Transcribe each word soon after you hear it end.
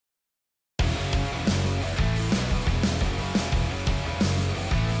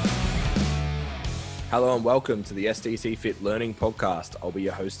Hello and welcome to the STCfit Learning Podcast. I'll be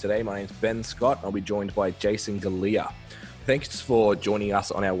your host today. My name's Ben Scott. I'll be joined by Jason Galea. Thanks for joining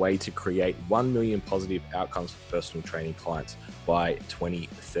us on our way to create 1 million positive outcomes for personal training clients by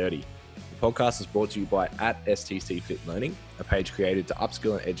 2030. The podcast is brought to you by @STCfit Learning, a page created to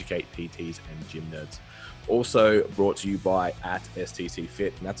upskill and educate PTs and gym nerds. Also brought to you by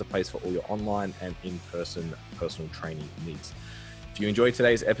 @STCfit, and that's a place for all your online and in-person personal training needs. If you enjoyed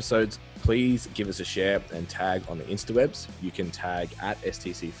today's episodes, please give us a share and tag on the Instawebs. You can tag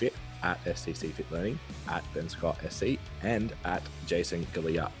 @STCfit, @STCfit Learning, @BenScottSC, and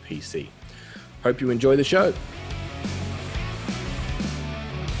 @JasonGalea PC. Hope you enjoy the show.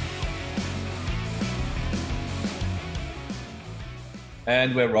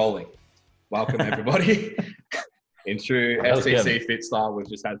 And we're rolling. Welcome, everybody. In true STCfit style, we've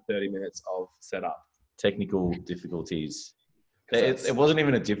just had 30 minutes of setup. Technical difficulties. It wasn't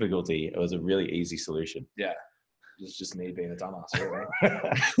even a difficulty. It was a really easy solution. Yeah. It was just me being a dumbass, really.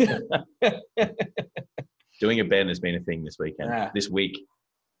 Doing a bend has been a thing this weekend, this week.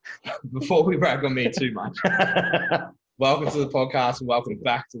 Before we brag on me too much, welcome to the podcast and welcome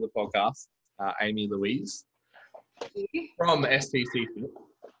back to the podcast, Aimee Louise from STCfit.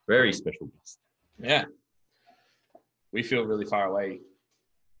 Very special guest. Yeah. We feel really far away.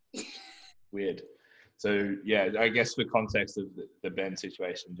 Weird. So, yeah, I guess for context of the Ben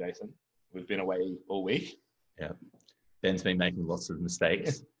situation, Jason, we've been away all week. Yeah. Ben's been making lots of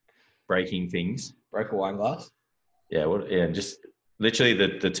mistakes, breaking things. Broke a wine glass. Yeah, just literally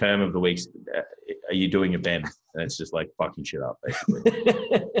the term of the week's, are you doing a Ben? And it's just like fucking shit up, basically.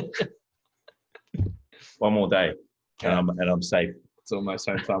 One more day, and I'm safe. It's almost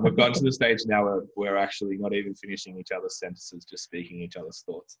home time. We've gotten to the stage now where we're actually not even finishing each other's sentences, just speaking each other's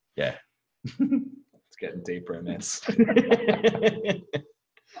thoughts. Yeah. It's getting deep romance.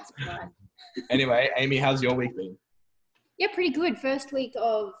 Anyway, Aimee, how's your week been? Yeah, pretty good. First week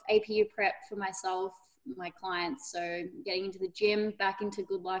of APU prep for myself, my clients. So getting into the gym, back into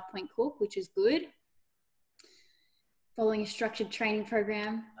Good Life Point Cook, which is good. Following a structured training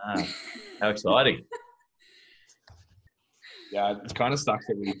program. How exciting. Yeah, it's kind of sucks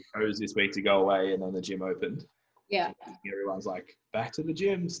that we chose this week to go away and then the gym opened. Yeah. Everyone's like, back to the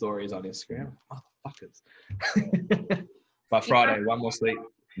gym stories on Instagram. Motherfuckers. But Friday, one more sleep.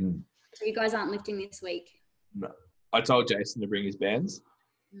 So you guys aren't lifting this week? No. I told Jason to bring his bands.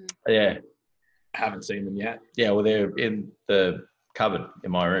 Yeah. I haven't seen them yet. Yeah, well, they're in the cupboard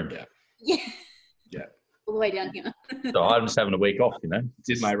in my room. Yeah. Yeah. All the way down here. So I'm just having a week off,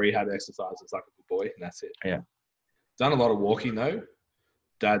 Did my rehab exercises like a good boy, and that's it. Yeah. Done a lot of walking though.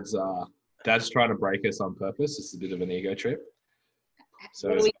 Dad's trying to break us on purpose. It's a bit of an ego trip. So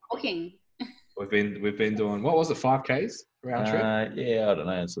what are we walking? We've been doing, what was it, 5Ks round trip? Yeah, I don't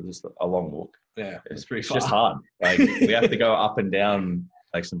know. So just a long walk. Yeah, it's pretty just hard. Like we have to go up and down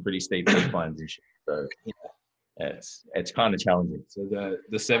like some pretty steep inclines and shit. So yeah, it's kind of challenging. So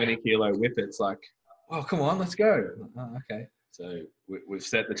the 70 kilo whip, it's like, oh, come on, let's go. Oh, okay. So we've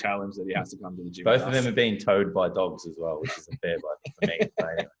set the challenge that he has to come to the gym. Both of them are being towed by dogs as well, which isn't fair for me. But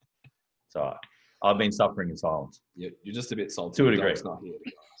anyway. So I've been suffering in silence. You're just a bit salty. To a degree. Not here.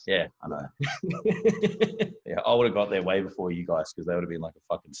 Yeah, I know. Yeah, I would have got there way before you guys because they would have been like a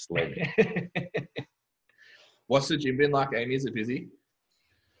fucking sled. What's the gym been like, Aimee? Is it busy?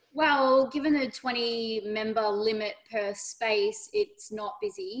 Well, given the 20 member limit per space, it's not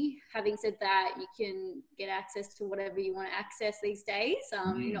busy. Having said that, you can get access to whatever you want to access these days.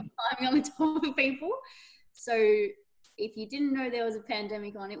 You're not climbing on the top of people. So if you didn't know there was a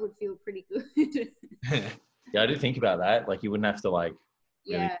pandemic on, it would feel pretty good. Yeah, I did think about that. Like you wouldn't have to like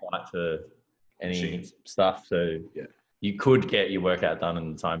really fight for any machines. Stuff. So you could get your workout done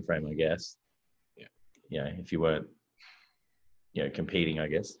in the time frame, I guess. Yeah. You know, if you weren't, competing, I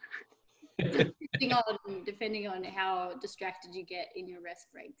guess. Depending on how distracted you get in your rest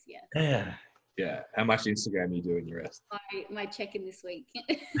breaks, Yeah. Yeah. How much Instagram you do in your rest? My check-in this week.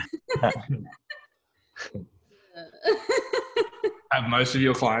 Have most of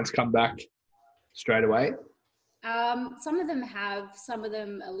your clients come back straight away? Some of them have, some of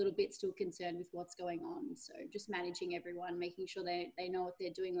them a little bit still concerned with what's going on. So just managing everyone, making sure they know what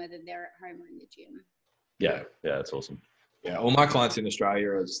they're doing, whether they're at home or in the gym. Yeah, that's awesome. Yeah, all my clients in Australia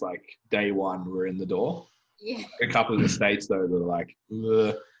are just like day one, we're in the door. Yeah. A couple of the states though, they're like,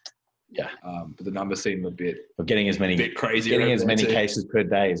 ugh. Yeah. But the numbers seem a bit getting as many crazy. Getting as many cases per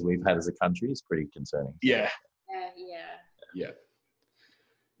day as we've had as a country is pretty concerning. Yeah.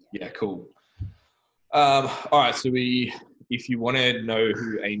 Yeah, cool. All right, so if you want to know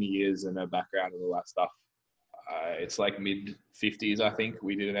who Aimee is and her background and all that stuff, it's like mid-50s, I think.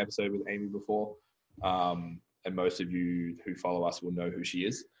 We did an episode with Aimee before. And most of you who follow us will know who she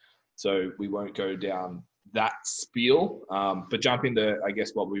is. So we won't go down that spiel, but jump into, I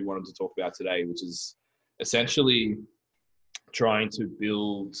guess, what we wanted to talk about today, which is essentially trying to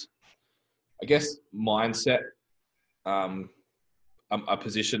build, I guess, mindset, a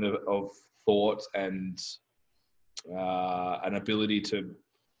position of thought and an ability to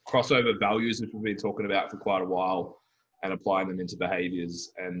cross over values, which we've been talking about for quite a while, and applying them into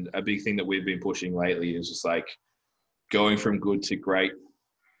behaviors. And a big thing that we've been pushing lately is just like going from good to great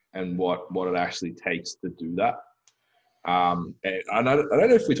and what it actually takes to do that. And I don't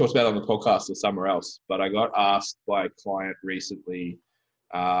know if we talked about it on the podcast or somewhere else, but I got asked by a client recently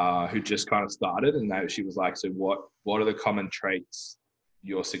who just kind of started, and she was like, so what are the common traits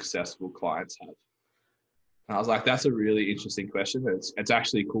your successful clients have? And I was like, that's a really interesting question. It's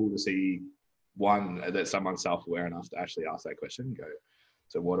actually cool to see, one, that someone's self-aware enough to actually ask that question and go,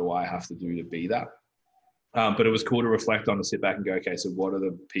 so what do I have to do to be that? But it was cool to reflect on and sit back and go, okay, so what are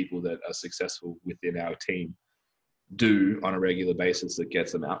the people that are successful within our team do on a regular basis that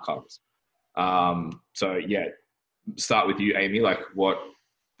gets them outcomes? So yeah, start with you, Aimee. Like what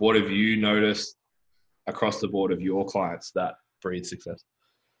have you noticed across the board of your clients that breed success?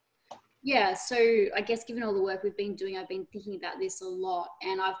 Yeah, so I guess given all the work we've been doing, I've been thinking about this a lot,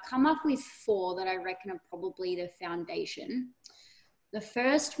 and I've come up with 4 that I reckon are probably the foundation. The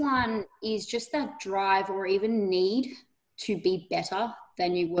first one is just that drive or even need to be better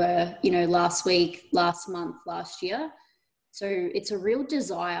than you were, last week, last month, last year. So it's a real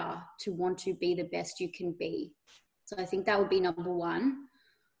desire to want to be the best you can be. So I think that would be number 1.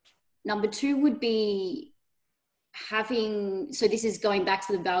 Number 2 would be so this is going back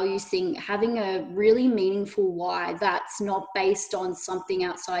to the values thing, having a really meaningful why that's not based on something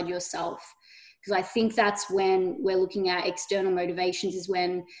outside yourself. Because I think that's when we're looking at external motivations, is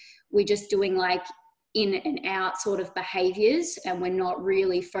when we're just doing like in and out sort of behaviors, and we're not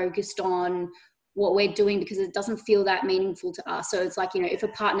really focused on what we're doing because it doesn't feel that meaningful to us. So it's like, if a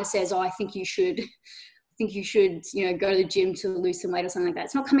partner says, oh, I think you should, go to the gym to lose some weight or something like that,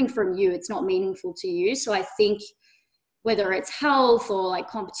 it's not coming from you. It's not meaningful to you. So I think whether it's health or like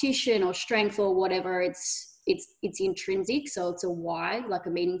competition or strength or whatever, it's intrinsic. So it's a why, like a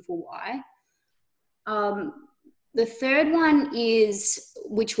meaningful why. The third one is,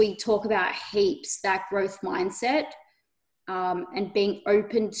 which we talk about heaps, that growth mindset, and being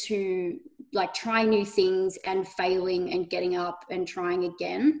open to like trying new things and failing and getting up and trying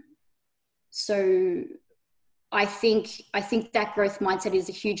again. So I think that growth mindset is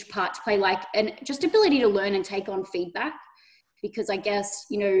a huge part to play, like, and just ability to learn and take on feedback, because I guess,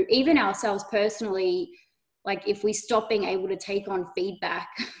 even ourselves personally, like if we stop being able to take on feedback,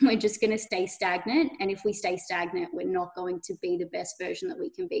 we're just going to stay stagnant. And if we stay stagnant, we're not going to be the best version that we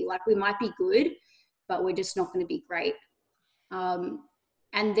can be. Like we might be good, but we're just not going to be great. And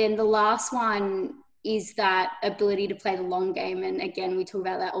then the last one is that ability to play the long game. And again, we talk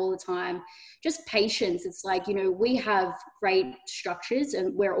about that all the time. Just patience. It's like, we have great structures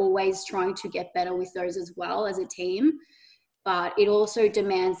and we're always trying to get better with those as well as a team. But it also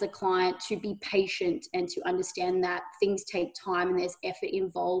demands the client to be patient and to understand that things take time and there's effort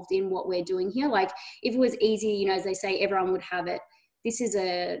involved in what we're doing here. Like if it was easy, as they say, everyone would have it. This is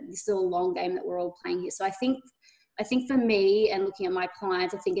a long game that we're all playing here. So I think for me and looking at my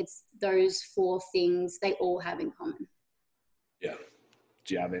clients, I think it's those 4 things they all have in common. Yeah.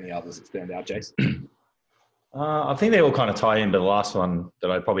 Do you have any others that stand out, Jason? I think they all kind of tie in, but the last one that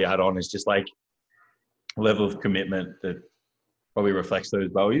I'd probably add on is just like level of commitment that probably reflects those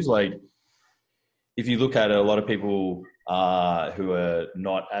values. Like if you look at it, a lot of people who are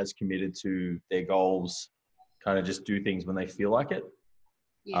not as committed to their goals kind of just do things when they feel like it.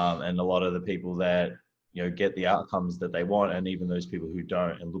 Yeah. And a lot of the people that, get the outcomes that they want, and even those people who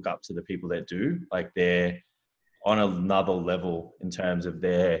don't and look up to the people that do, like they're on another level in terms of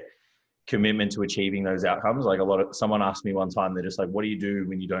their commitment to achieving those outcomes. Like someone asked me one time, they're just like, what do you do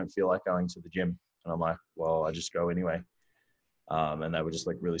when you don't feel like going to the gym? And I'm like, well, I just go anyway. And they were just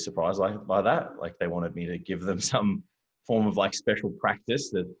like really surprised by that. Like they wanted me to give them some form of like special practice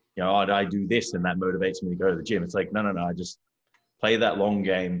that, I do this and that motivates me to go to the gym. It's like, no, I just play that long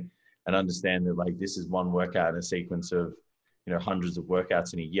game and understand that like this is one workout in a sequence of, hundreds of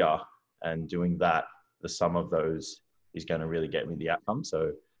workouts in a year, and doing that, the sum of those is going to really get me the outcome.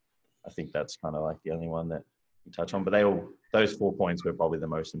 So I think that's kind of like the only one that you touch on, but those 4 points were probably the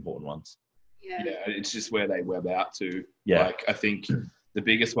most important ones. Yeah, it's just where they web out to. Yeah. Like I think the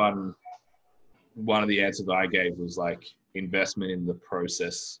biggest one of the answers I gave was like investment in the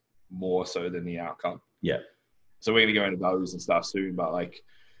process more so than the outcome. Yeah. So we're going to go into values and stuff soon, but like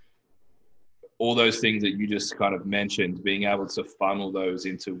all those things that you just kind of mentioned, being able to funnel those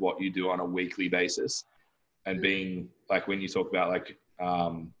into what you do on a weekly basis, and being like, when you talk about like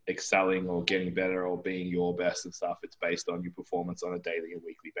excelling or getting better or being your best and stuff, it's based on your performance on a daily and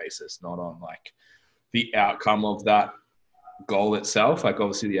weekly basis, not on like the outcome of that goal itself. Like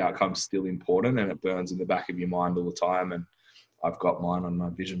obviously the outcome's still important and it burns in the back of your mind all the time. And I've got mine on my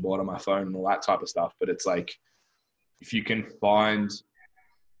vision board on my phone and all that type of stuff. But it's like, if you can find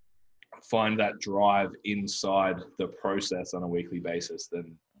that drive inside the process on a weekly basis,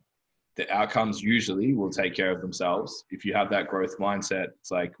 then the outcomes usually will take care of themselves. If you have that growth mindset, it's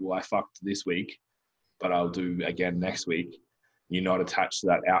like, well, I fucked this week, but I'll do again next week. You're not attached to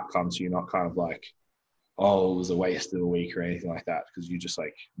that outcome. So you're not kind of like, oh, it was a waste of a week or anything like that. Because you just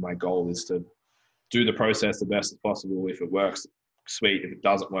like, my goal is to do the process the best as possible. If it works, sweet. If it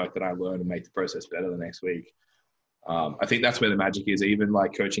doesn't work, then I learn and make the process better the next week. I think that's where the magic is. Even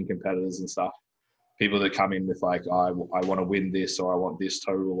like coaching competitors and stuff, people that come in with like, I want to win this, or I want this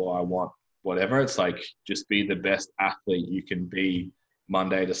total, or I want whatever. It's like, just be the best athlete you can be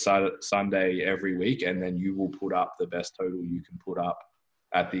Monday to Sunday every week. And then you will put up the best total you can put up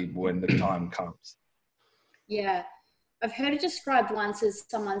when the time comes. Yeah. I've heard it described once as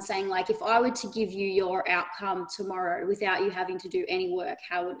someone saying, like, if I were to give you your outcome tomorrow without you having to do any work,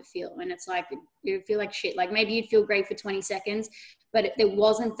 how would it feel? And it's like, you'd feel like shit. Like maybe you'd feel great for 20 seconds, but there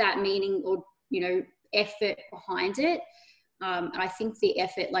wasn't that meaning or, effort behind it. And I think the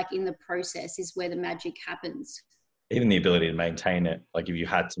effort, like in the process, is where the magic happens. Even the ability to maintain it. Like if you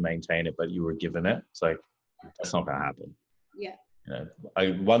had to maintain it, but you were given it, it's like, that's not going to happen. Yeah.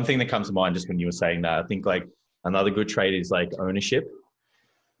 One thing that comes to mind just when you were saying that, I think like another good trait is like ownership.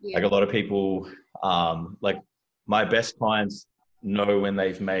 Yeah. Like a lot of people, like my best clients know when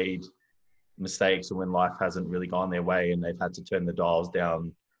they've made mistakes or when life hasn't really gone their way and they've had to turn the dials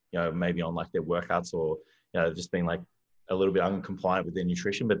down, maybe on like their workouts or, just being like a little bit uncompliant with their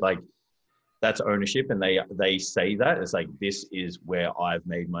nutrition, but like that's ownership. And they say that it's like, this is where I've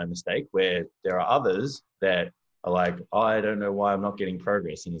made my mistake, where there are others that are like, I don't know why I'm not getting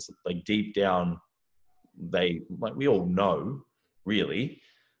progress. And it's like deep down, we all know really,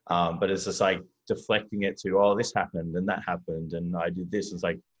 but it's just like deflecting it to, oh, this happened and that happened and I did this. It's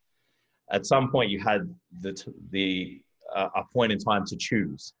like at some point you had a point in time to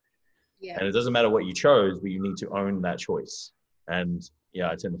choose. Yeah. And it doesn't matter what you chose, but you need to own that choice. And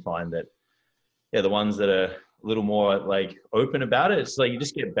I tend to find that the ones that are a little more like open about it, it's like you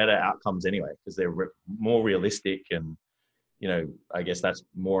just get better outcomes anyway because they're more realistic. And I guess that's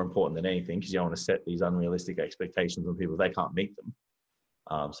more important than anything because you don't want to set these unrealistic expectations on people if they can't meet them.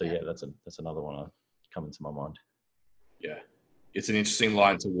 That's another one coming to my mind. Yeah, it's an interesting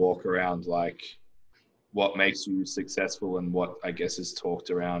line to walk around, like what makes you successful and what I guess is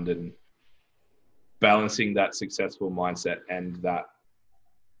talked around, and balancing that successful mindset and that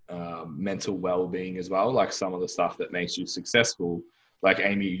mental well-being as well. Like some of the stuff that makes you successful, like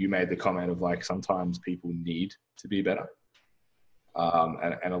Amy, you made the comment of like sometimes people need to be better.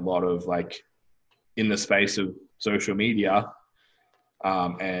 And a lot of like in the space of social media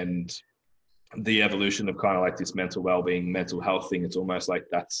and the evolution of kind of like this mental well-being, mental health thing, it's almost like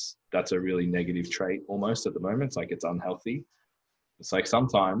that's a really negative trait almost at the moment. It's like it's unhealthy. It's like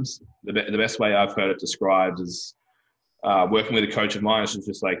sometimes the best way I've heard it described is working with a coach of mine is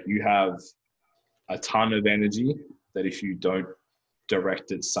just like you have a ton of energy that if you don't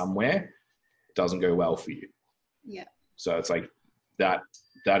direct it somewhere, it doesn't go well for you. Yeah. So it's like that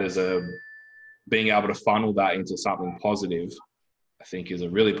is being able to funnel that into something positive, I think is a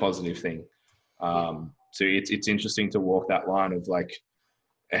really positive thing. So it's interesting to walk that line of like,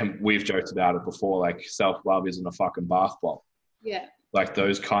 and we've joked about it before, like self-love isn't a fucking bath bomb. Yeah. Like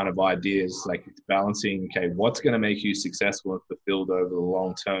those kind of ideas, like it's balancing, okay, what's going to make you successful and fulfilled over the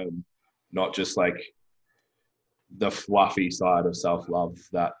long term, not just like the fluffy side of self-love,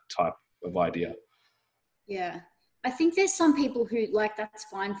 that type of idea. Yeah. I think there's some people who like that's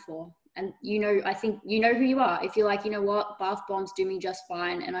fine for. And, I think who you are. If you're like, what, bath bombs do me just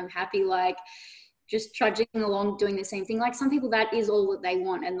fine. And I'm happy, like just trudging along, doing the same thing. Like some people, that is all that they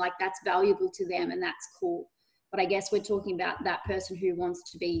want. And like, that's valuable to them and that's cool. But I guess we're talking about that person who wants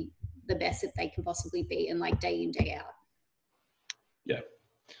to be the best that they can possibly be and like day in, day out. Yeah.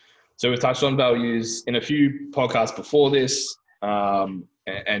 So we've touched on values in a few podcasts before this and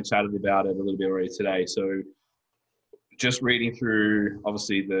chatted about it a little bit already today. So just reading through,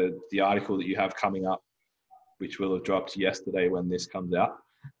 obviously, the article that you have coming up, which will have dropped yesterday when this comes out,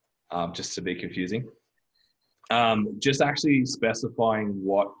 just to be confusing. Just actually specifying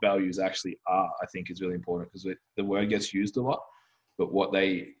what values actually are, I think is really important because the word gets used a lot, but what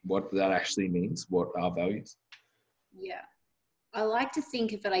that actually means, what are values? Yeah. I like to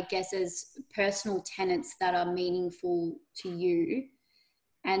think of it, I guess, as personal tenets that are meaningful to you,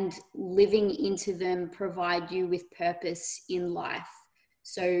 and living into them provide you with purpose in life.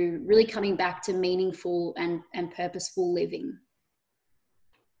 So really coming back to meaningful and purposeful living.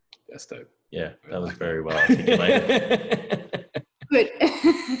 That's dope. Yeah, that was very well articulated. Good.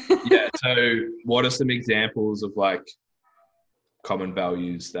 Yeah. So what are some examples of like common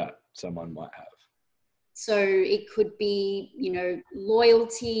values that someone might have? So it could be,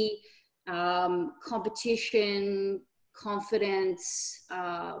 loyalty, competition, confidence,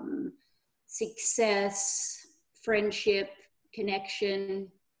 success, friendship, connection.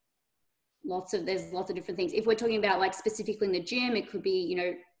 There's lots of different things. If we're talking about like specifically in the gym, it could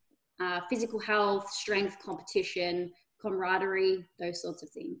be, physical health, strength, competition, camaraderie, those sorts of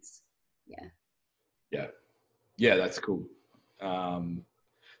things. Yeah, that's cool.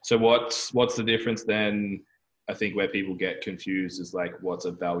 So what's the difference then? I think where people get confused is like, what's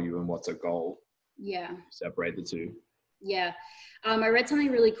a value and what's a goal? Yeah. Separate the two. Yeah. I read something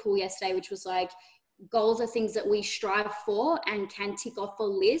really cool yesterday, which was like, goals are things that we strive for and can tick off a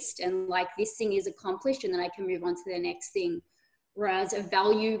list, and like this thing is accomplished and then I can move on to the next thing. Whereas a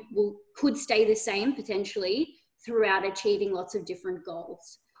value could stay the same potentially throughout achieving lots of different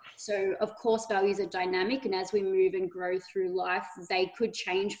goals. So of course, values are dynamic, and as we move and grow through life, they could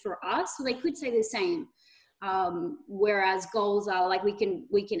change for us, or they could stay the same. Whereas goals are like, we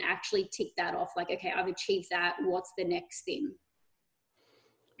can actually tick that off. Like, okay, I've achieved that. What's the next thing?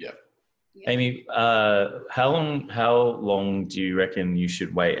 Yeah. Aimee, how long do you reckon you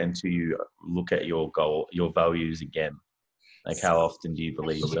should wait until you look at your values again? Like, how often do you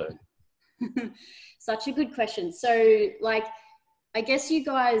believe so? Such a good question. So like, I guess you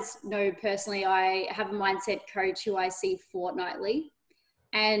guys know personally, I have a mindset coach who I see fortnightly,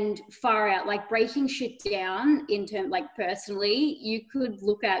 and far out, like breaking shit down in terms, like personally, you could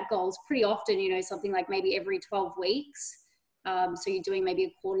look at goals pretty often, something like maybe every 12 weeks. So you're doing maybe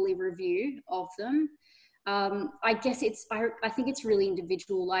a quarterly review of them. I guess I think it's really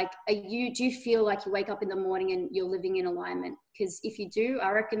individual. Like, do you feel like you wake up in the morning and you're living in alignment? Because if you do,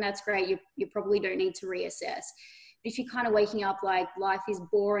 I reckon that's great. You probably don't need to reassess. But if you're kind of waking up like, life is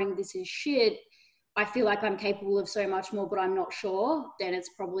boring, this is shit, I feel like I'm capable of so much more, but I'm not sure, then it's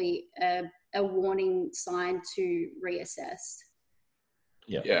probably a warning sign to reassess.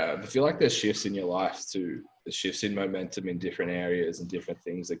 Yeah. I feel like there's shifts in your life too. There's shifts in momentum in different areas and different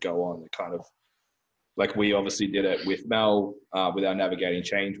things that go on that kind of, like we obviously did it with Mel, with our navigating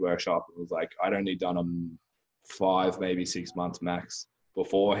change workshop. It was like, I'd only done them 5, maybe 6 months max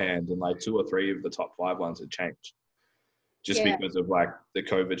beforehand. And like 2 or 3 of the top 5 ones had changed just because of like the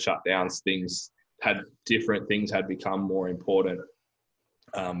COVID shutdowns. Different things had become more important.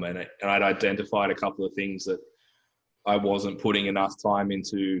 And I'd identified a couple of things that I wasn't putting enough time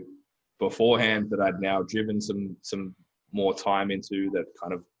into beforehand that I'd now driven some more time into, that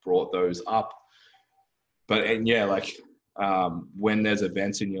kind of brought those up. But when there's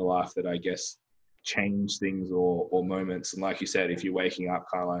events in your life that I guess change things or moments, and like you said, if you're waking up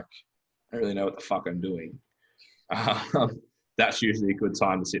kind of like, I don't really know what the fuck I'm doing, that's usually a good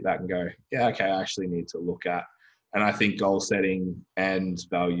time to sit back and go, yeah, okay, I actually need to look at. And I think goal setting and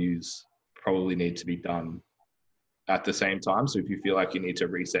values probably need to be done at the same time. So if you feel like you need to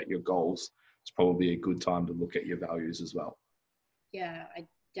reset your goals, it's probably a good time to look at your values as well. Yeah, I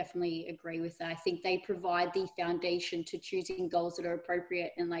definitely agree with that. I think they provide the foundation to choosing goals that are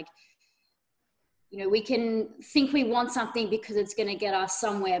appropriate. And like, we can think we want something because it's going to get us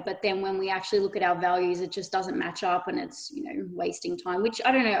somewhere, but then when we actually look at our values, it just doesn't match up, and it's, wasting time, which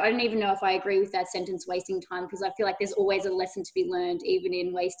I don't know. I don't even know if I agree with that sentence, wasting time, because I feel like there's always a lesson to be learned, even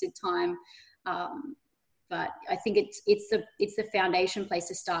in wasted time. But I think it's the foundation place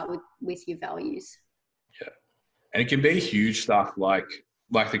to start with your values. Yeah. And it can be huge stuff like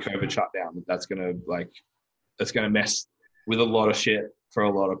the COVID shutdown. That's going to mess with a lot of shit for a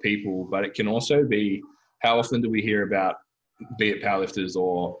lot of people. But it can also be, how often do we hear about, be it powerlifters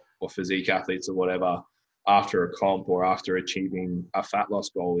or physique athletes or whatever, after a comp or after achieving a fat loss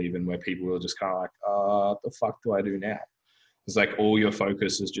goal, even, where people are just kind of like, what the fuck do I do now? It's like all your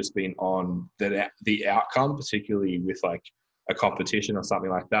focus has just been on the outcome, particularly with like a competition or something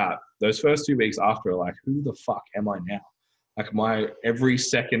like that. Those first 2 weeks after are like, who the fuck am I now? Like every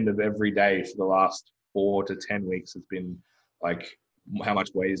second of every day for the last 4 to 10 weeks has been like, how much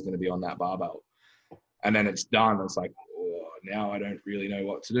weight is going to be on that barbell? And then it's done. It's like, now I don't really know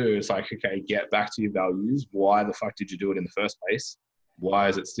what to do. It's like, okay, get back to your values. Why the fuck did you do it in the first place? Why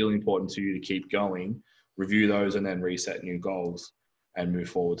is it still important to you to keep going? Review those and then reset new goals. and move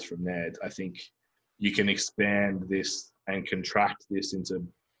forwards from there. I think you can expand this and contract this into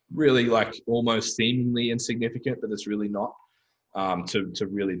really like almost seemingly insignificant, but it's really not, to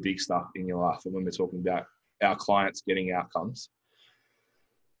really big stuff in your life. And when we're talking about our clients getting outcomes,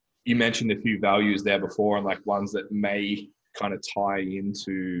 you mentioned a few values there before, and like ones that may kind of tie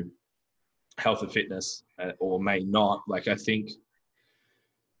into health and fitness, or may not. Like I think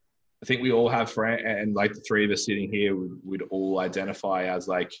we all have friends, and like the three of us sitting here would all identify as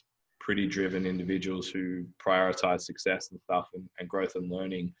like pretty driven individuals who prioritize success and stuff, and growth and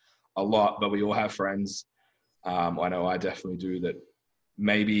learning a lot. But we all have friends, I know I definitely do, that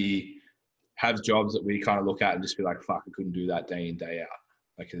maybe have jobs that we kind of look at and just be like, fuck, I couldn't do that day in, day out.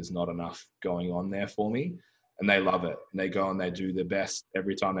 Like there's not enough going on there for me. And they love it. And they go and they do their best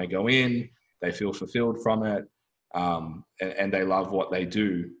every time they go in. They feel fulfilled from it. And they love what they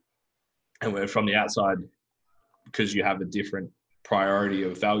do. And we're from the outside, because you have a different priority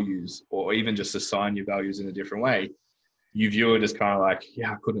of values, or even just assign your values in a different way, you view it as kind of like,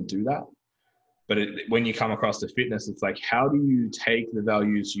 yeah, I couldn't do that. But when you come across to fitness, it's like, how do you take the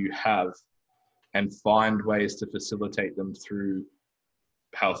values you have and find ways to facilitate them through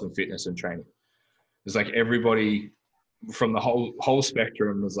health and fitness and training? It's like everybody from the whole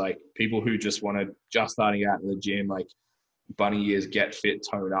spectrum is like people who just starting out in the gym, like bunny ears, get fit,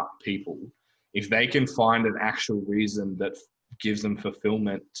 tone up people. If they can find an actual reason that gives them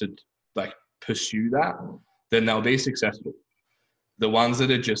fulfillment to like pursue that, then they'll be successful. The ones that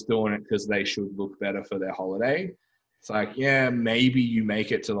are just doing it because they should look better for their holiday, it's like, yeah, maybe you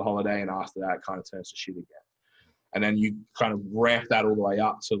make it to the holiday and after that it kind of turns to shit again. And then you kind of ramp that all the way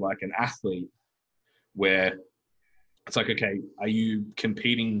up to like an athlete, where it's like, okay, are you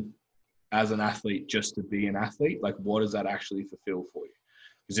competing as an athlete just to be an athlete? Like, what does that actually fulfill for you?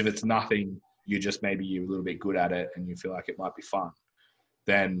 Because if it's nothing, you're a little bit good at it and you feel like it might be fun,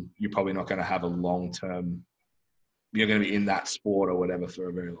 then you're probably not going to have a long-term, you're going to be in that sport or whatever for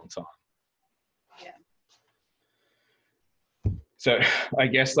a very long time. Yeah. So I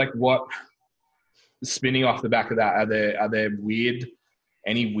guess like spinning off the back of that, are there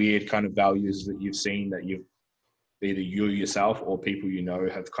any weird kind of values that you've seen that you've either you yourself or people you know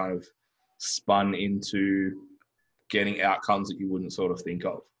have kind of spun into getting outcomes that you wouldn't sort of think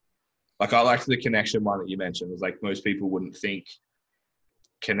of? Like I liked the connection one that you mentioned. It was like most people wouldn't think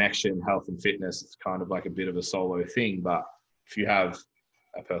connection, health and fitness is kind of like a bit of a solo thing. But if you have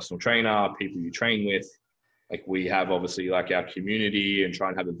a personal trainer, people you train with, like we have obviously like our community and try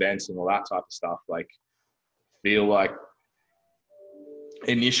and have events and all that type of stuff, like feel like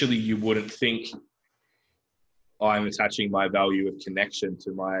initially you wouldn't think I'm attaching my value of connection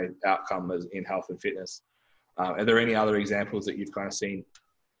to my outcome as in health and fitness. Are there any other examples that you've kind of seen?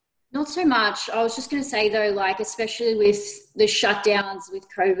 Not so much. I was just going to say though, like, especially with the shutdowns with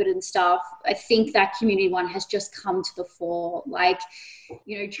COVID and stuff, I think that community one has just come to the fore. Like,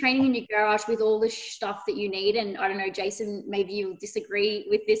 you know, training in your garage with all the stuff that you need. And I don't know, Jason, maybe you'll disagree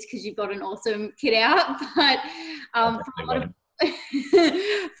with this because you've got an awesome kit out, but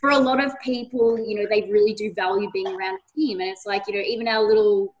for a lot of people, you know, they really do value being around a team. And it's like, you know, even our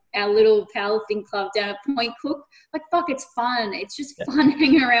little powerlifting club down at Point Cook, like, fuck, it's fun. It's just fun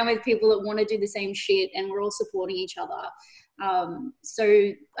hanging around with people that want to do the same shit, and we're all supporting each other.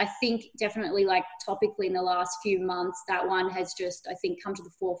 So I think definitely, like, topically in the last few months, that one has just, I think, come to the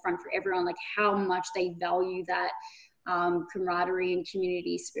forefront for everyone, like how much they value that camaraderie and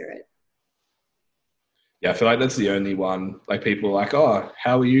community spirit. Yeah, I feel like that's the only one. Like people are like, oh,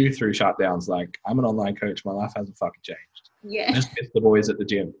 how are you through shutdowns? Like, I'm an online coach. My life hasn't fucking changed. Yeah. I just miss the boys at the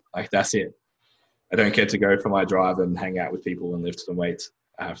gym. Like, that's it. I don't get to go for my drive and hang out with people and lift some weights.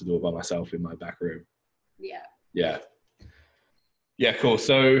 I have to do it by myself in my back room. Yeah. Yeah. Yeah, cool.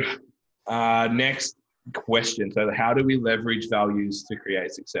 So next question. So how do we leverage values to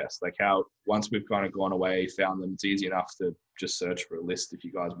create success? Like how, once we've kind of gone away, found them, it's easy enough to just search for a list if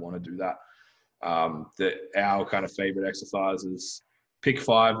you guys want to do that. That our kind of favorite exercise is pick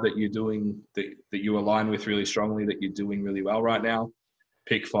 5 that you're doing, that you align with really strongly, that you're doing really well right now.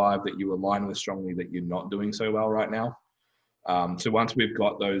 Pick 5 that you align with strongly that you're not doing so well right now. So once we've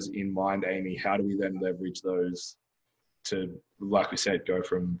got those in mind, Aimee, how do we then leverage those to, like we said, go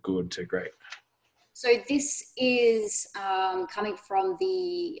from good to great? So this is coming from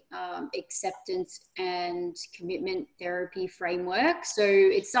the acceptance and commitment therapy framework. So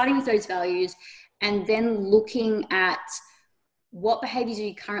it's starting with those values and then looking at what behaviors do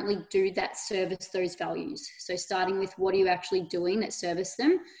you currently do that service those values. So starting with what are you actually doing that service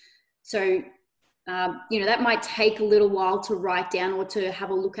them. So, you know, that might take a little while to write down or to have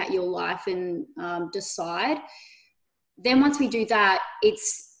a look at your life and decide. then once we do that,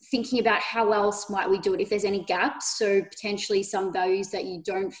 it's thinking about how else might we do it if there's any gaps. So potentially some values that you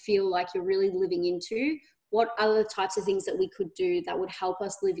don't feel like you're really living into, what other types of things that we could do that would help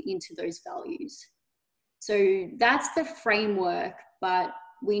us live into those values. So that's the framework, but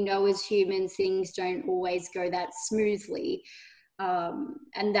we know as humans things don't always go that smoothly,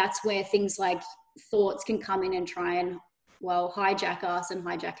 and that's where things like thoughts can come in and try and, well, hijack us and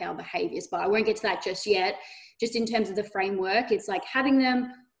hijack our behaviors. But I won't get to that just yet. Just in terms of the framework, it's like having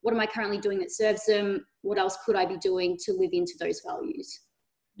them, what am I currently doing that serves them? What else could I be doing to live into those values?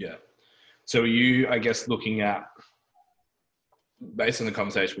 Yeah. So are you, I guess, looking at, based on the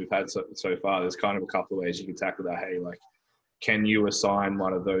conversation we've had so far, there's kind of a couple of ways you can tackle that. Hey, like, can you assign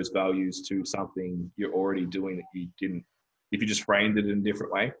one of those values to something you're already doing that you didn't, if you just framed it in a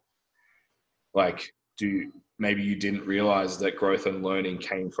different way? Like, maybe you didn't realize that growth and learning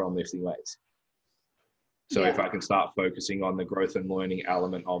came from lifting weights. So if I can start focusing on the growth and learning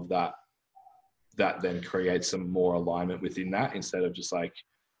element of that, that then creates some more alignment within that, instead of just like,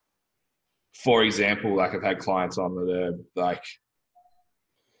 for example, like I've had clients on that are like,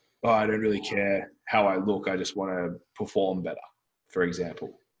 oh, I don't really care how I look, I just want to perform better, for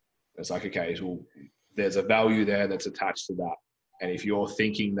example. It's like, okay, well, there's a value there that's attached to that. And if you're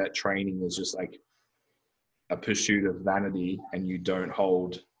thinking that training is just like a pursuit of vanity and you don't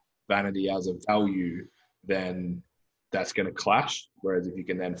hold vanity as a value, then that's going to clash. Whereas if you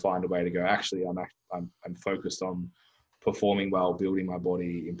can then find a way to go, actually, I'm focused on performing well, building my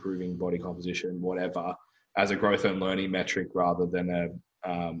body, improving body composition, whatever, as a growth and learning metric rather than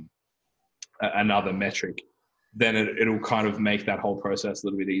another metric, then it'll kind of make that whole process a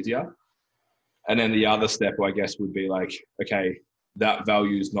little bit easier. And then the other step, I guess, would be like, okay, that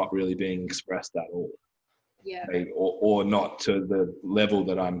value is not really being expressed at all. Yeah. Or not to the level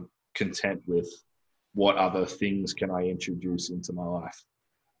that I'm content with. What other things can I introduce into my life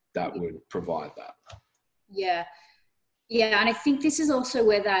that would provide that? Yeah. Yeah. And I think this is also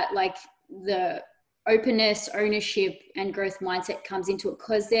where that, like, the openness, ownership, and growth mindset comes into it,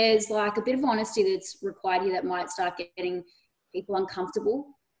 because there's like a bit of honesty that's required here that might start getting people uncomfortable.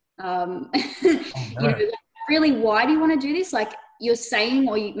 You know, like, really, why do you want to do this? Like, you're saying,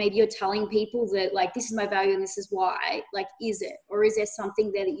 or maybe you're telling people that, like, this is my value and this is why. Like, is it? Or is there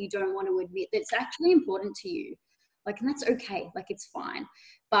something there that you don't want to admit that's actually important to you? Like, and that's okay. Like, it's fine.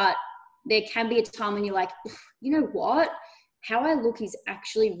 But there can be a time when you're like, you know what? How I look is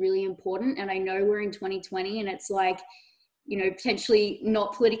actually really important. And I know we're in 2020 and it's like, you know, potentially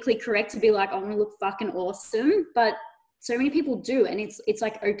not politically correct to be like, I want to look fucking awesome. But so many people do. And it's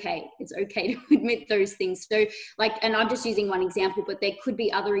like, okay, it's okay to admit those things. So like, and I'm just using one example, but there could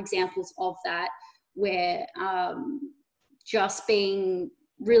be other examples of that where just being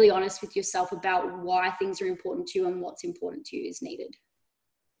really honest with yourself about why things are important to you and what's important to you is needed.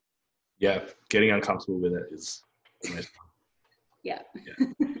 Yeah. Getting uncomfortable with it is the most fun. Yeah.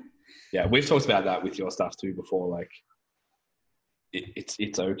 Yeah. We've talked about that with your stuff too before. Like,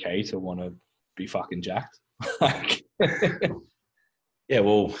 it's okay to want to be fucking jacked. Like, yeah,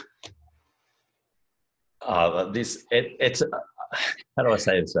 well, it's how do I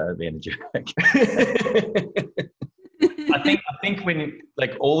say this without being a jerk? I think when,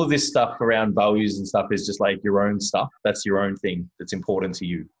 like, all of this stuff around values and stuff is just like your own stuff. That's your own thing that's important to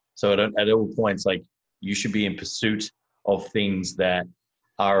you. So at all points, like, you should be in pursuit of things that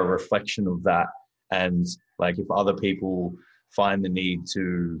are a reflection of that. And like, if other people find the need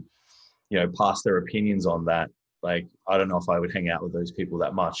to, you know, pass their opinions on that, like, I don't know if I would hang out with those people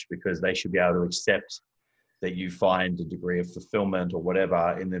that much, because they should be able to accept that you find a degree of fulfillment or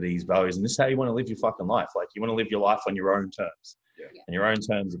whatever in these values. And this is how you want to live your fucking life. Like, you want to live your life on your own terms. Yeah. And your own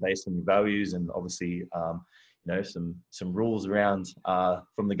terms are based on your values, and obviously, you know, some rules around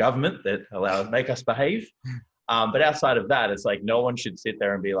from the government that make us behave. But outside of that, it's like, no one should sit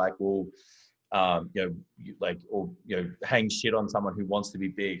there and be like, well, you know, hang shit on someone who wants to be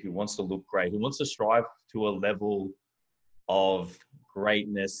big, who wants to look great, who wants to strive to a level of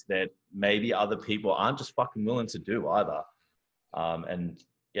greatness that maybe other people aren't just fucking willing to do either. And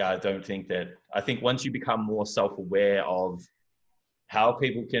yeah, I think once you become more self-aware of how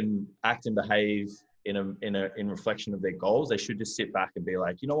people can act and behave in reflection of their goals, they should just sit back and be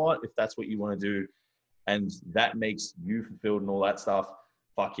like, you know what, if that's what you want to do and that makes you fulfilled and all that stuff,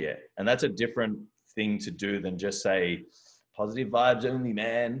 fuck yeah. And that's a different thing to do than just say positive vibes only,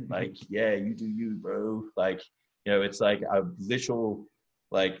 man. Like, yeah, you do you, bro. Like, you know, it's like a literal,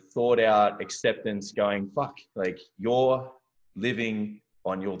 like, thought out acceptance going, fuck, like, you're living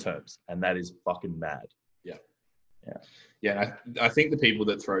on your terms, and that is fucking mad. Yeah. Yeah. Yeah. And I think the people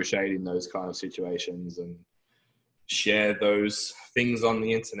that throw shade in those kind of situations and share those things on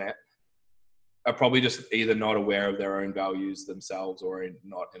the internet are probably just either not aware of their own values themselves or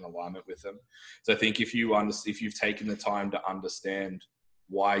not in alignment with them. So I think if you've taken the time to understand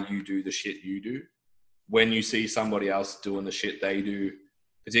why you do the shit you do, when you see somebody else doing the shit they do,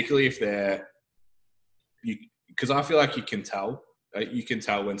 particularly if because I feel like you can tell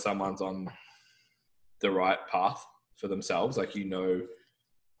when someone's on the right path for themselves. Like,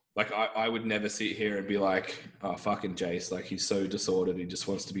 like I would never sit here and be like, oh, fucking Jace, like he's so disordered, he just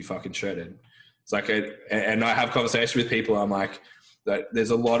wants to be fucking shredded. It's like, and I have conversations with people, I'm like, that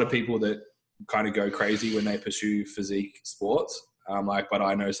there's a lot of people that kind of go crazy when they pursue physique sports. I'm like, but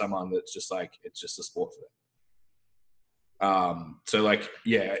I know someone that's just like, it's just a sport for them. So like,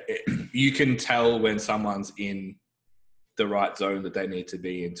 yeah, you can tell when someone's in the right zone that they need to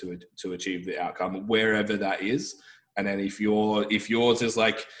be in to achieve the outcome, wherever that is. And then if yours is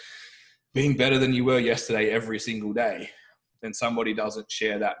like being better than you were yesterday every single day, then somebody doesn't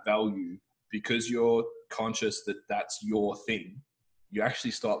share that value because you're conscious that that's your thing. You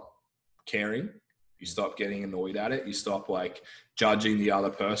actually stop caring. You stop getting annoyed at it. You stop like judging the other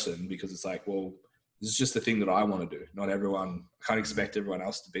person because it's like, well, this is just the thing that I want to do. Not everyone, I can't expect everyone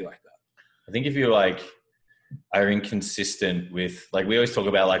else to be like that. I think if you like are inconsistent with, like, we always talk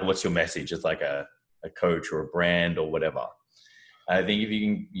about like, what's your message? It's like a coach or a brand or whatever. I think if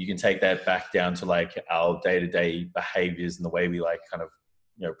you can take that back down to like our day-to-day behaviors and the way we like kind of,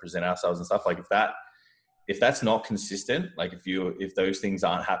 present ourselves and stuff, like if that's not consistent, like if those things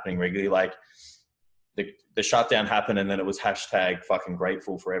aren't happening regularly, like the shutdown happened and then it was hashtag fucking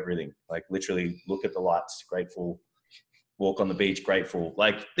grateful for everything. Like literally look at the lights, grateful, walk on the beach, grateful.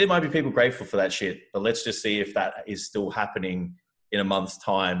 Like there might be people grateful for that shit, but let's just see if that is still happening in a month's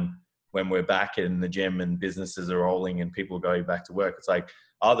time when we're back in the gym and businesses are rolling and people are going back to work. It's like,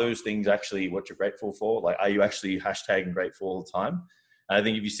 are those things actually what you're grateful for? Like, are you actually hashtagging grateful all the time? And I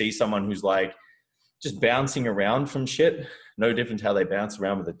think if you see someone who's like just bouncing around from shit, no different to how they bounce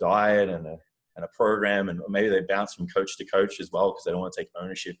around with a diet and a program, and maybe they bounce from coach to coach as well because they don't want to take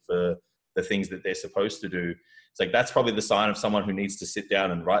ownership for the things that they're supposed to do. It's like, that's probably the sign of someone who needs to sit down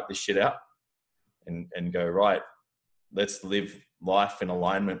and write this shit out and go, right, let's live life in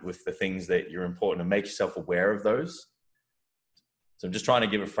alignment with the things that you're important and make yourself aware of those. So I'm just trying to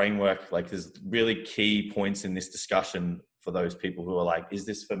give a framework. Like there's really key points in this discussion for those people who are like, is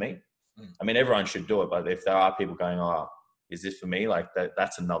this for me? I mean, everyone should do it, but if there are people going, oh, is this for me? Like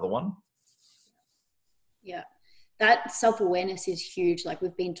that's another one. Yeah. That self-awareness is huge. Like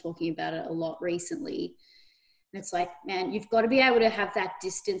we've been talking about it a lot recently. And it's like, man, you've got to be able to have that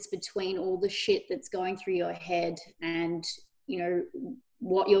distance between all the shit that's going through your head and,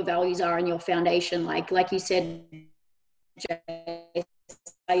 what your values are and your foundation. Like you said, Jay,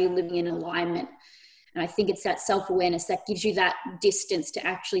 are you living in alignment? And I think it's that self-awareness that gives you that distance to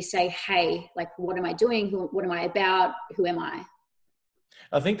actually say, hey, like, what am I doing? What am I about? Who am I?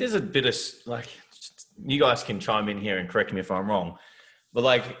 I think there's a bit of like, you guys can chime in here and correct me if I'm wrong, but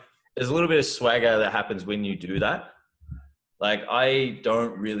like, there's a little bit of swagger that happens when you do that. Like, I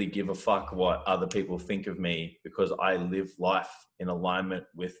don't really give a fuck what other people think of me because I live life in alignment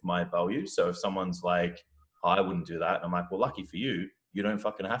with my values. So if someone's like, oh, I wouldn't do that, I'm like, well, lucky for you, you don't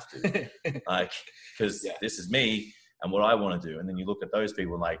fucking have to. Like, because this is me and what I want to do. And then you look at those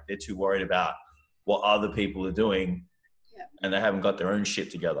people and like, they're too worried about what other people are doing and they haven't got their own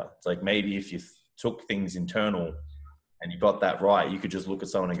shit together. It's like, maybe if you took things internal and you got that right, you could just look at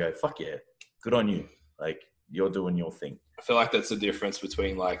someone and go, fuck yeah, good on you. Like, you're doing your thing. I feel like that's the difference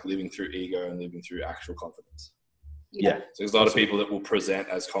between like living through ego and living through actual confidence. Yeah. So there's a lot of people that will present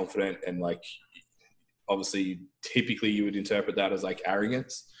as confident and like, obviously, typically you would interpret that as like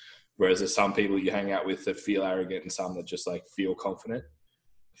arrogance. Whereas there's some people you hang out with that feel arrogant and some that just like feel confident.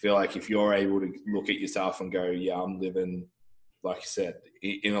 I feel like if you're able to look at yourself and go, yeah, I'm living, like you said,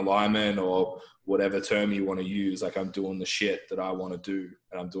 in alignment or whatever term you want to use, like I'm doing the shit that I want to do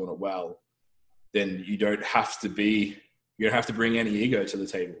and I'm doing it well, then you don't have to bring any ego to the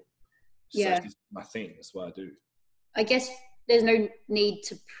table. Yeah. That's my thing. That's what I do. I guess there's no need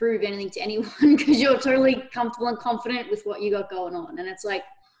to prove anything to anyone because you're totally comfortable and confident with what you got going on. And it's like,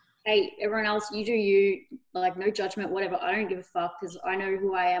 hey, everyone else, you do you, like no judgment, whatever. I don't give a fuck because I know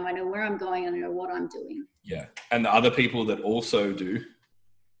who I am. I know where I'm going. I know what I'm doing. Yeah. And the other people that also do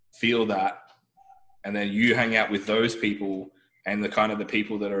feel that, and then you hang out with those people and the kind of the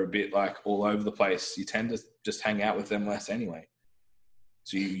people that are a bit like all over the place, you tend to just hang out with them less anyway.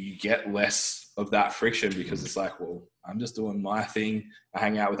 So you get less of that friction because it's like, well, I'm just doing my thing. I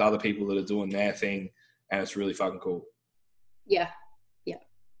hang out with other people that are doing their thing and it's really fucking cool. Yeah.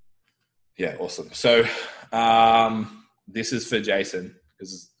 Yeah, awesome. So This is for Jason,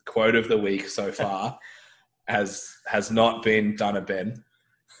 because quote of the week so far has not been done at Ben.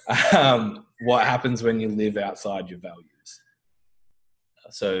 What happens when you live outside your values?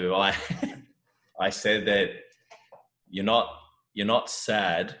 So I said that you're not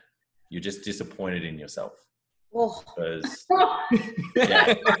sad, you're just disappointed in yourself. Oh. Because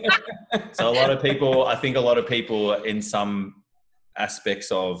yeah. So I think a lot of people in some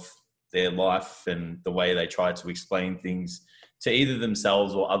aspects of their life and the way they try to explain things to either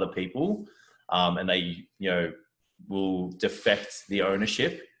themselves or other people, and they, will defect the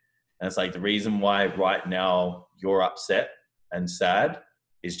ownership. And it's like the reason why right now you're upset and sad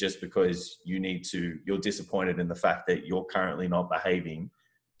is just because you're disappointed in the fact that you're currently not behaving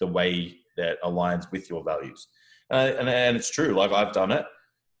the way that aligns with your values. And it's true. Like, I've done it,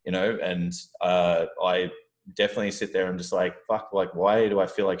 and I definitely sit there and just like, fuck, like, why do I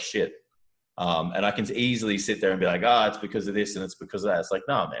feel like shit? And I can easily sit there and be like, it's because of this and it's because of that. It's like,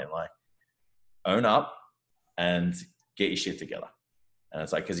 no, man, like, own up and get your shit together. And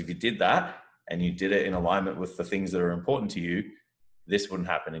it's like, because if you did that and you did it in alignment with the things that are important to you, this wouldn't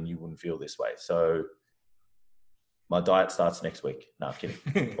happen and you wouldn't feel this way. So my diet starts next week. No, I'm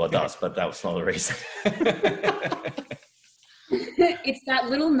kidding. Well, it does, but that was not the reason. It's that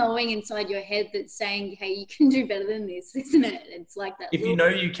little knowing inside your head that's saying, hey, you can do better than this, isn't it? It's like that. If you know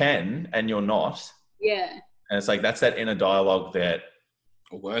you can and you're not. Yeah. And it's like, that's that inner dialogue that.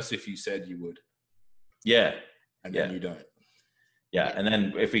 Or worse, if you said you would. Yeah. And then you don't. Yeah. And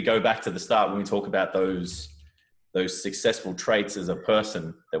then if we go back to the start, when we talk about those successful traits as a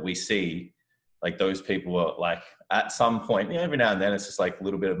person that we see, like, those people are like, at some point, every now and then it's just like a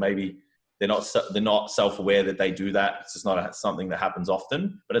little bit of, maybe they're not self-aware that they do that. It's just not something that happens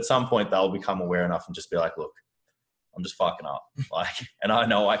often, but at some point they'll become aware enough and just be like, look, I'm just fucking up. Like, and I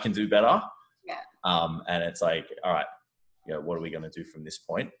know I can do better. Yeah. And it's like, all right, what are we going to do from this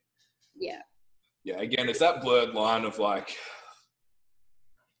point? Yeah. Yeah. Again, it's that blurred line of like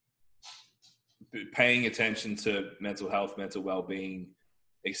paying attention to mental health, mental well-being,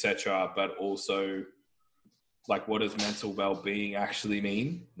 etc., but also like, what does mental well-being actually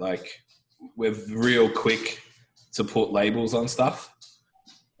mean? Like, we're real quick to put labels on stuff.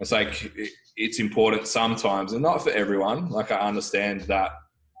 It's like, it's important sometimes, and not for everyone. Like, I understand that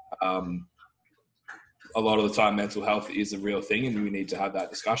a lot of the time mental health is a real thing and we need to have that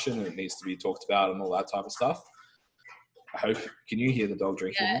discussion and it needs to be talked about and all that type of stuff. I hope, can you hear the dog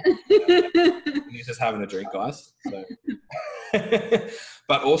drinking? Yeah. He's just having a drink, guys. So.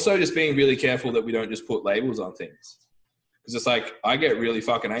 But also just being really careful that we don't just put labels on things. Because it's like, I get really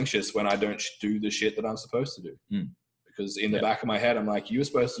fucking anxious when I don't do the shit that I'm supposed to do. Because in the back of my head, I'm like, you were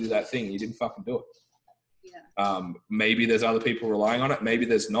supposed to do that thing. You didn't fucking do it. Yeah. Maybe there's other people relying on it. Maybe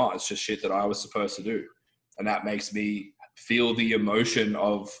there's not. It's just shit that I was supposed to do. And that makes me feel the emotion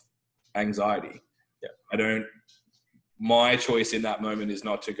of anxiety. Yeah. My choice in that moment is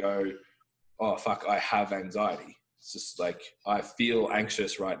not to go, oh, fuck, I have anxiety. It's just like, I feel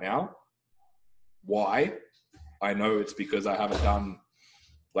anxious right now. Why? I know it's because I haven't done,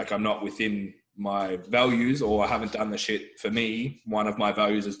 like, I'm not within my values, or I haven't done the shit for me. One of my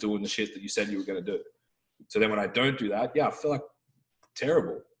values is doing the shit that you said you were going to do. So then when I don't do that, I feel like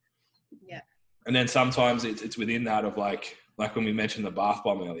terrible. Yeah. And then sometimes it's within that of like when we mentioned the bath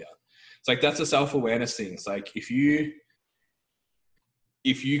bomb earlier, it's like, that's a self-awareness thing. It's like, if you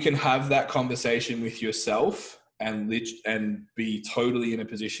can have that conversation with yourself and be totally in a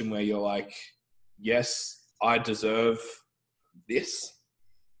position where you're like, yes, I deserve this,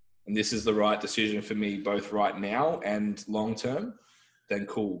 and this is the right decision for me, both right now and long term, then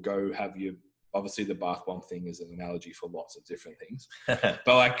cool, go have your, obviously the bath bomb thing is an analogy for lots of different things, but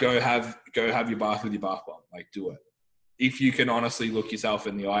like, go have your bath with your bath bomb, like, do it. If you can honestly look yourself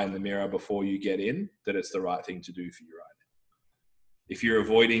in the eye in the mirror before you get in, that it's the right thing to do for you right now. If you're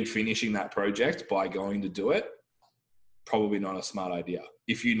avoiding finishing that project by going to do it, probably not a smart idea.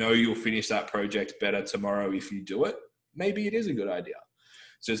 If you know you'll finish that project better tomorrow if you do it, maybe it is a good idea.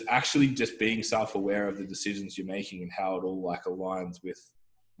 So it's actually just being self-aware of the decisions you're making and how it all like aligns with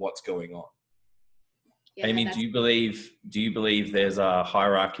what's going on. Yeah, Aimee, do you believe there's a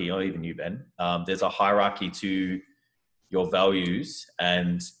hierarchy, or even you, Ben, there's a hierarchy to your values,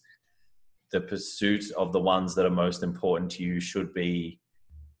 and the pursuit of the ones that are most important to you should be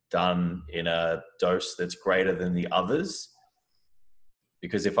done in a dose that's greater than the others?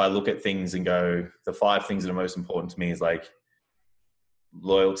 Because if I look at things and go, the 5 things that are most important to me is like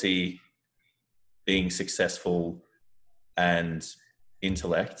loyalty, being successful, and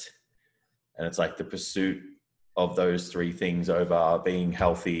intellect. And it's like the pursuit of those 3 things over being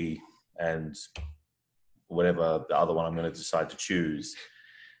healthy and whatever the other one I'm going to decide to choose,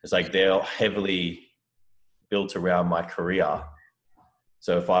 it's like they're heavily built around my career.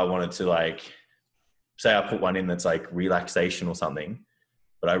 So if I wanted to, like, say I put one in that's like relaxation or something,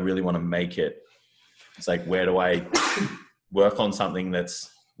 but I really want to make it, it's like, where do I work on something that's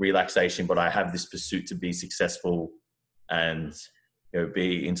relaxation, but I have this pursuit to be successful and, you know,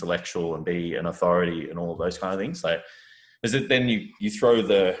 be intellectual and be an authority and all of those kind of things. Like, is it then you throw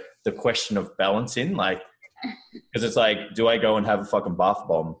the question of balance in, like, because it's like, do I go and have a fucking bath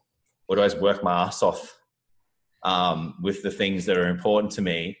bomb, or do I just work my ass off with the things that are important to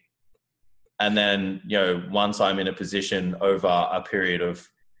me? And then, you know, once I'm in a position over a period of,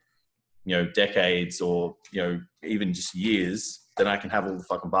 you know, decades or, you know, even just years, then I can have all the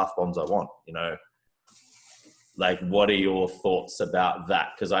fucking bath bombs I want, you know? Like, what are your thoughts about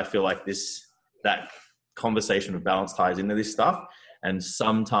that? Because I feel like that conversation of balance ties into this stuff. And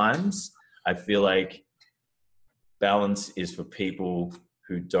sometimes I feel like balance is for people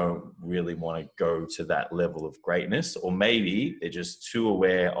who don't really want to go to that level of greatness, or maybe they're just too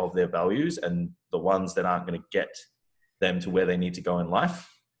aware of their values, and the ones that aren't going to get them to where they need to go in life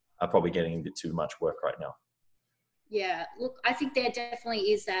are probably getting a bit too much work right now. Yeah, look, I think there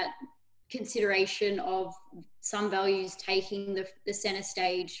definitely is that consideration of some values taking the center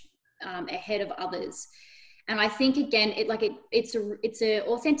stage ahead of others. And I think, again, it's a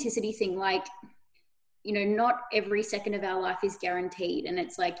authenticity thing. Like, you know, not every second of our life is guaranteed. And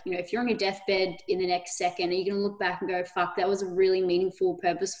it's like, you know, if you're on your deathbed in the next second, are you going to look back and go, fuck, that was a really meaningful,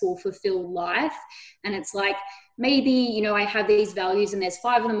 purposeful, fulfilled life? And it's like, maybe, you know, I have these values and there's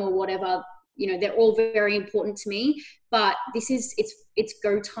 5 of them or whatever, you know, they're all very important to me, but it's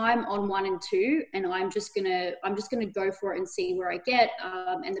go time on 1 and 2. And I'm just going to go for it and see where I get.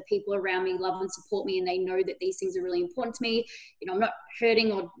 And the people around me love and support me, and they know that these things are really important to me. You know, I'm not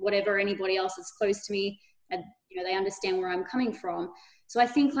hurting or whatever anybody else that's close to me, and, you know, they understand where I'm coming from. So I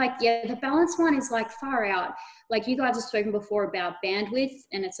think, like, yeah, the balance one is like far out. Like, you guys have spoken before about bandwidth,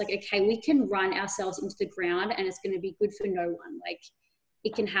 and it's like, okay, we can run ourselves into the ground and it's going to be good for no one. Like,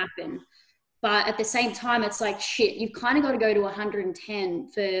 it can happen. But at the same time, it's like, shit, you've kind of got to go to 110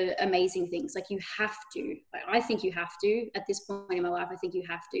 for amazing things. Like, you have to. I think you have to. At this point in my life, I think you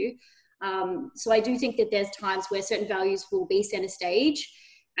have to. So I do think that there's times where certain values will be center stage.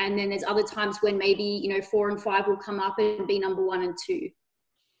 And then there's other times when maybe, you know, 4 and 5 will come up and be number 1 and 2.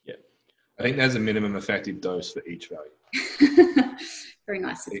 Yeah. I think there's a minimum effective dose for each value. Very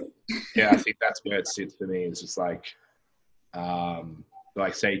nice. Yeah, I think that's where it sits for me. It's just like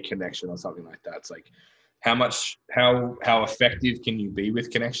say connection or something like that. It's like, how effective can you be with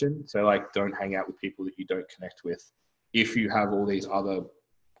connection? So, like, don't hang out with people that you don't connect with. If you have all these other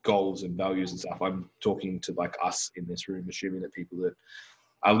goals and values and stuff, I'm talking to, like, us in this room, assuming that people that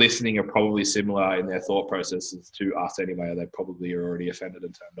are listening are probably similar in their thought processes to us anyway, or they probably are already offended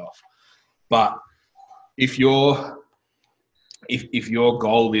and turned off. But if your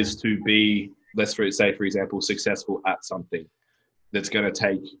goal is to be, let's say, for example, successful at something that's going to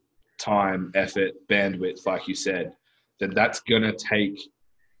take time, effort, bandwidth, like you said, then that's going to take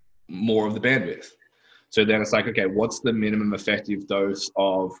more of the bandwidth. So then it's like, okay, what's the minimum effective dose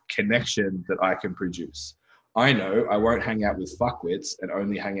of connection that I can produce? I know I won't hang out with fuckwits and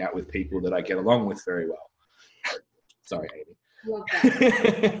only hang out with people that I get along with very well. Sorry, Aimee. Love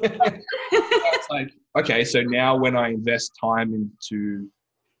that. It's like, okay, so now when I invest time into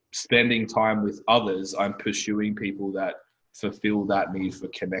spending time with others, I'm pursuing people that fulfill that need for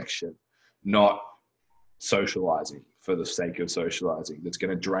connection, not socializing for the sake of socializing. That's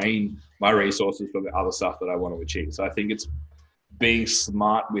going to drain my resources from the other stuff that I want to achieve. So I think it's being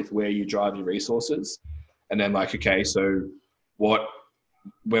smart with where you drive your resources. And then, like, okay, so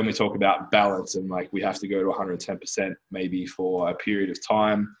when we talk about balance and, like, we have to go to 110% maybe for a period of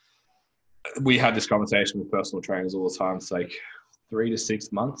time, we have this conversation with personal trainers all the time. It's like 3 to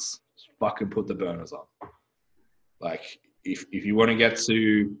 6 months, fucking put the burners on. Like, if you want to get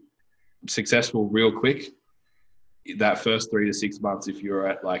to successful real quick, that first 3 to 6 months, if you're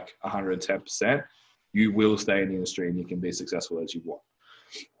at like 110%, you will stay in the industry and you can be successful as you want.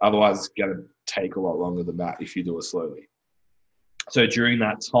 Otherwise, it's going to take a lot longer than that if you do it slowly. So during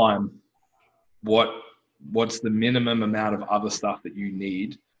that time, what's the minimum amount of other stuff that you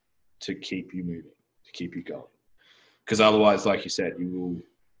need to keep you moving, to keep you going? Because otherwise, like you said, you will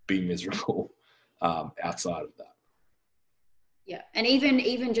be miserable outside of that. Yeah, and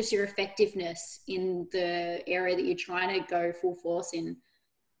even just your effectiveness in the area that you're trying to go full force in.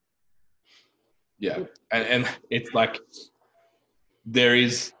 Yeah, and it's like there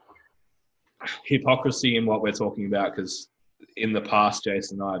is hypocrisy in what we're talking about, because in the past,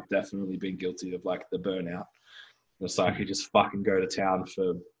 Jason, I've definitely been guilty of like the burnout. It's like you just fucking go to town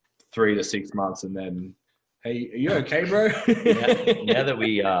for 3 to 6 months and then, hey, are you okay, bro? Now that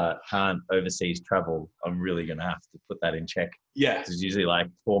we can't overseas travel, I'm really going to have to put that in check. Yeah. It's usually like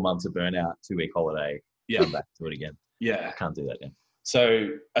 4 months of burnout, 2-week holiday, come back to it again. Yeah. I can't do that now. So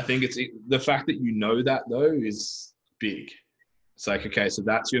I think it's the fact that you know that though is big. It's like, okay, so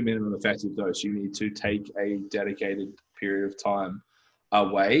that's your minimum effective dose. You need to take a dedicated period of time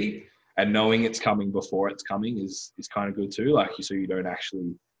away, and knowing it's coming before it's coming is kind of good too. Like, so you don't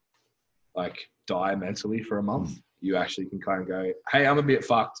actually like die mentally for a month. You actually can kind of go, hey, I'm a bit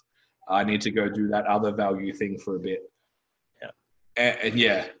fucked. I need to go do that other value thing for a bit. Yeah. And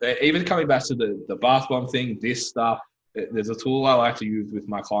yeah, even coming back to the bath bomb thing, this stuff, there's a tool I like to use with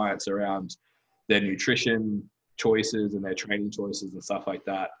my clients around their nutrition choices and their training choices and stuff like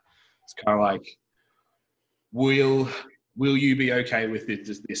that. It's kind of like, will you be okay with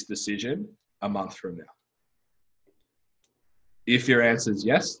this decision a month from now? If your answer is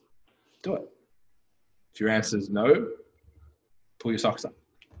yes, do it. If your answer is no, pull your socks up.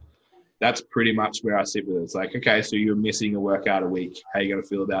 That's pretty much where I sit with it. It's like, okay, so you're missing a workout a week. How are you going to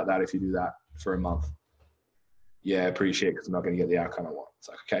feel about that if you do that for a month? Yeah, appreciate it because I'm not going to get the outcome I want. It's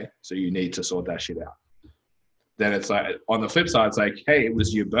like, okay, so you need to sort that shit out. Then it's like, on the flip side, it's like, hey, it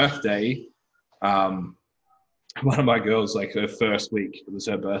was your birthday. One of my girls, like her first week, it was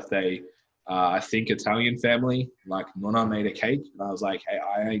her birthday. I think Italian family, like Nonna made a cake. And I was like, hey,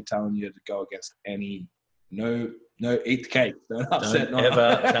 I ain't telling you to go against any, no, eat the cake. Don't upset Don't Nonna.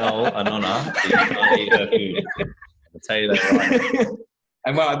 ever tell a Nonna that you can't eat her food. I'll tell you that right.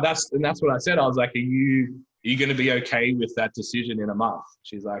 And that's what I said. I was like, are you going to be okay with that decision in a month?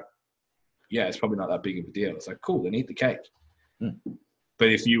 She's like, yeah, it's probably not that big of a deal. It's like, cool, then eat the cake. But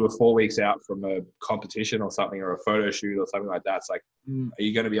if you were 4 weeks out from a competition or something, or a photo shoot or something like that, it's like, are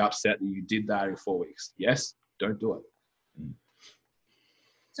you going to be upset that you did that in 4 weeks? Yes, don't do it.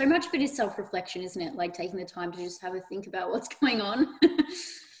 So much of it is self-reflection, isn't it? Like taking the time to just have a think about what's going on.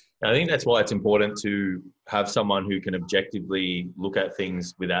 I think that's why it's important to have someone who can objectively look at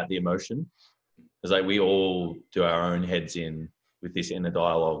things without the emotion. Because like we all do our own heads in with this inner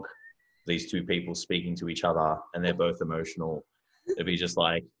dialogue, these two people speaking to each other, and they're both emotional. It'd be just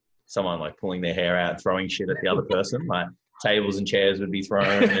like someone like pulling their hair out, throwing shit at the other person, like tables and chairs would be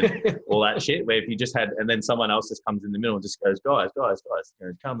thrown and all that shit. Where if you just had, and then someone else just comes in the middle and just goes, guys,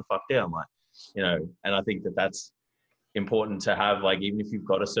 calm the fuck down. Like, and I think that that's important to have, like, even if you've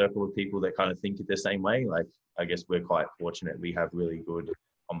got a circle of people that kind of think the same way, like, I guess we're quite fortunate. We have really good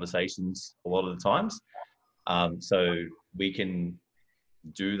conversations a lot of the times. So we can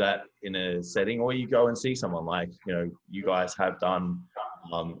do that in a setting, or you go and see someone like, you guys have done,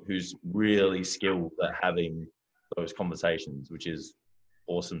 who's really skilled at having those conversations, which is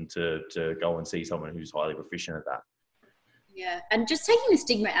awesome to go and see someone who's highly proficient at that. Yeah. And just taking the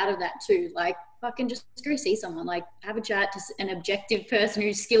stigma out of that too, like fucking just go see someone, like have a chat to an objective person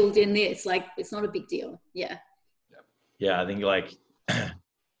who's skilled in this. Like, it's not a big deal. Yeah. Yeah. I think like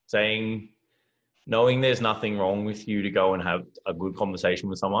knowing there's nothing wrong with you to go and have a good conversation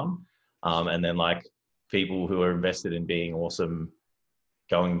with someone. And then like people who are invested in being awesome,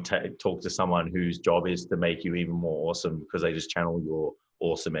 going to talk to someone whose job is to make you even more awesome, because they just channel your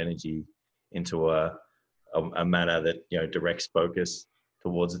awesome energy into a manner that, directs focus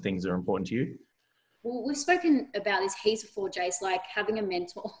towards the things that are important to you. Well, we've spoken about this heaps before, Jace, like having a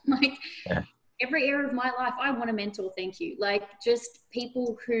mentor. Like, every area of my life, I want a mentor, thank you. Like, just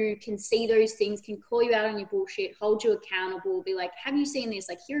people who can see those things, can call you out on your bullshit, hold you accountable, be like, have you seen this?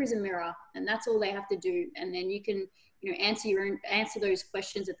 Like, here is a mirror, and that's all they have to do. And then you can, answer those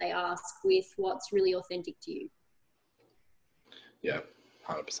questions that they ask with what's really authentic to you. Yeah,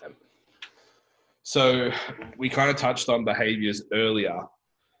 100%. So we kind of touched on behaviors earlier.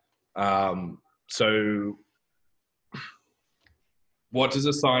 So what does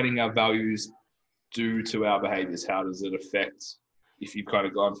assigning our values do to our behaviors? How does it affect, if you've kind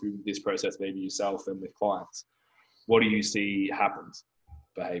of gone through this process, maybe yourself and with clients, what do you see happens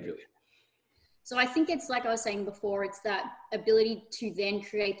behaviorally? So I think it's like I was saying before, it's that ability to then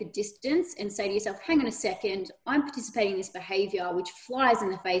create the distance and say to yourself, hang on a second, I'm participating in this behavior, which flies in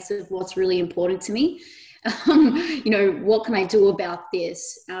the face of what's really important to me. What can I do about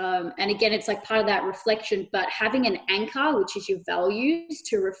this? And again, it's like part of that reflection, but having an anchor, which is your values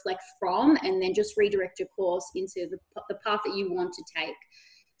to reflect from, and then just redirect your course into the path that you want to take.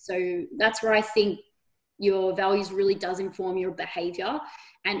 So that's where I think your values really does inform your behavior.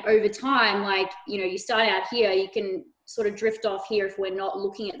 And over time, like, you start out here, you can sort of drift off here if we're not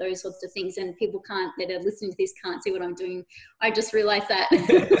looking at those sorts of things, and people that are listening to this can't see what I'm doing. I just realized that.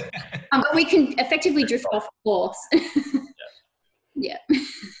 But we can effectively drift off course. Yeah.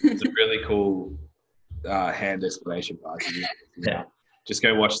 It's a really cool hand explanation part. Yeah. Just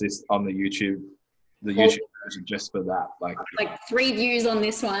go watch this on the YouTube version just for that. Like 3 views on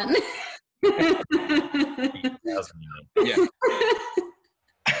this one. Yeah.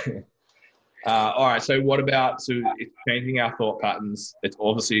 All right. So what about, it's changing our thought patterns. It's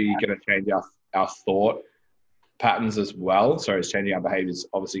obviously going to change our thought patterns as well. So it's changing our behaviors,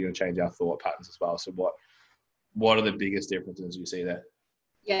 obviously going to change our thought patterns as well. So what are the biggest differences you see there?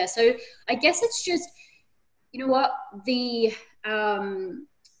 Yeah. So I guess it's just, you know what, the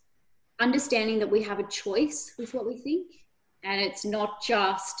understanding that we have a choice with what we think, and it's not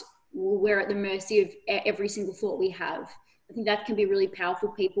just we're at the mercy of every single thought we have. I think that can be really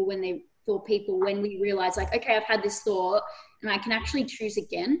powerful when we realize, like, okay, I've had this thought and I can actually choose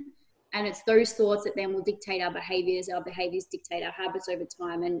again. And it's those thoughts that then will dictate our behaviors dictate our habits over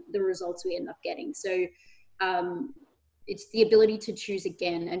time, and the results we end up getting. So it's the ability to choose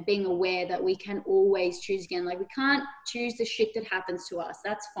again, and being aware that we can always choose again. Like, we can't choose the shit that happens to us.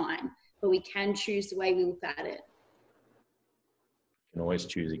 That's fine. But we can choose the way we look at it. You can always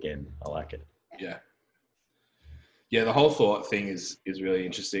choose again. I like it. Yeah. Yeah, the whole thought thing is really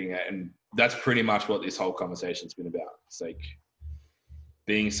interesting, and that's pretty much what this whole conversation's been about. It's like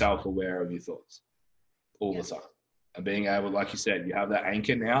being self-aware of your thoughts all the time, and being able, like you said, you have that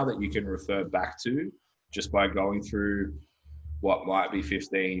anchor now that you can refer back to just by going through what might be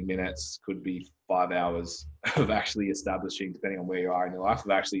 15 minutes, could be 5 hours of actually establishing, depending on where you are in your life,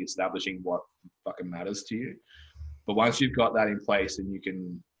 of actually establishing what fucking matters to you. But once you've got that in place, and you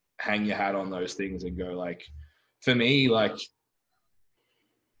can hang your hat on those things and go, like, for me, like,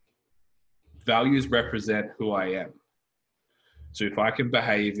 values represent who I am. So if I can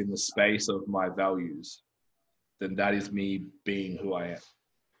behave in the space of my values, then that is me being who I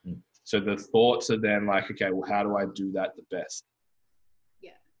am. So the thoughts are then like, okay, well, how do I do that the best?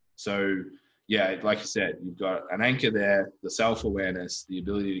 Yeah. So yeah, like you said, you've got an anchor there, the self-awareness, the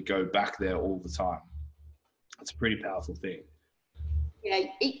ability to go back there all the time. It's a pretty powerful thing. Yeah,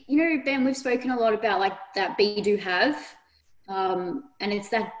 Ben, we've spoken a lot about, like, that be, do, have, and it's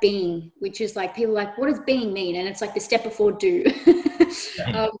that being, which is like, people are like, what does being mean? And it's like the step before do.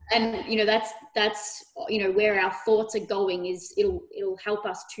 And that's where our thoughts are going, is it'll help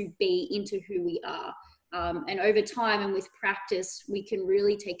us to be into who we are, and over time and with practice, we can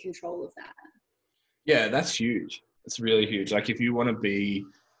really take control of that. Yeah, that's huge. It's really huge. Like, if you want to be,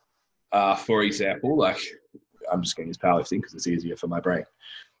 for example, like, I'm just going to use powerlifting because it's easier for my brain.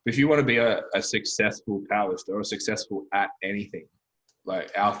 But if you want to be a successful powerlifter or successful at anything,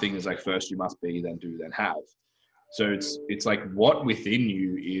 like, our thing is like, first you must be, then do, then have. So it's like, what within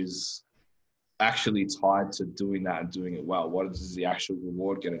you is actually tied to doing that and doing it well? What is the actual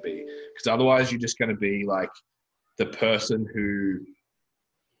reward going to be? Because otherwise you're just going to be like the person who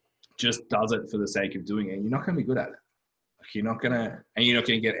just does it for the sake of doing it, and you're not going to be good at it. Like, you're not going to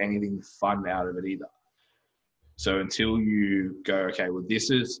get anything fun out of it either. So until you go, okay, well, this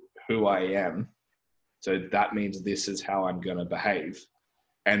is who I am, so that means this is how I'm going to behave.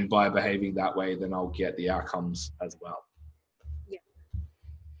 And by behaving that way, then I'll get the outcomes as well. Yeah.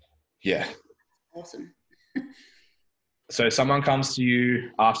 Yeah. Awesome. So someone comes to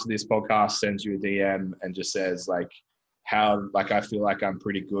you after this podcast, sends you a DM and just says, like, I feel like I'm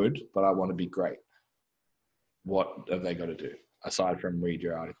pretty good, but I want to be great. What have they got to do aside from read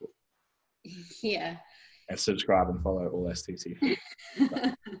your article? Yeah. And subscribe and follow all STCfit.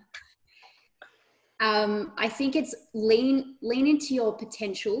 I think it's lean into your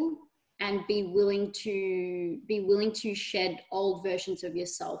potential and be willing to shed old versions of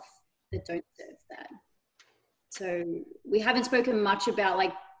yourself that don't serve that. So we haven't spoken too much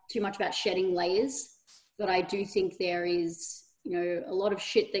about shedding layers, but I do think there is, a lot of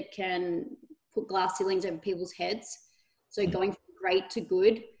shit that can put glass ceilings over people's heads. So going from great to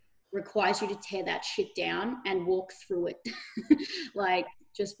good requires you to tear that shit down and walk through it. Like,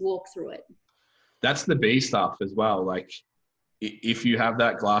 just walk through it. That's the B stuff as well. Like, if you have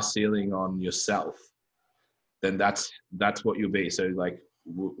that glass ceiling on yourself, then that's what you'll be. So, like,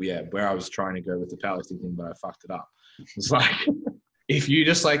 yeah, where I was trying to go with the powerlifting thing, but I fucked it up. It's like, if you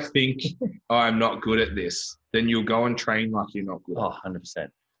just like think, oh, I'm not good at this, then you'll go and train like you're not good at it. 100%.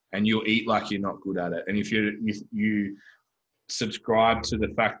 And you'll eat like you're not good at it. And if you subscribe to the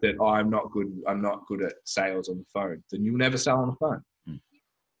fact that, oh, I'm not good at sales on the phone, then you'll never sell on the phone.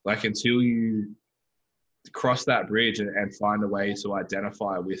 Like, until you cross that bridge and find a way to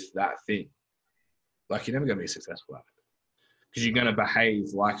identify with that thing, like, you're never going to be successful at it. because you're going to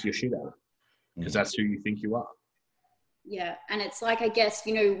behave like your shit out because that's who you think you are. Yeah. And it's like, I guess,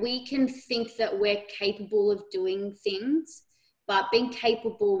 you know, we can think that we're capable of doing things, but being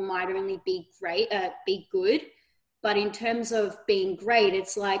capable might only be be good. But in terms of being great,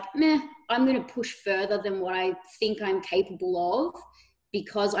 it's like, I'm going to push further than what I think I'm capable of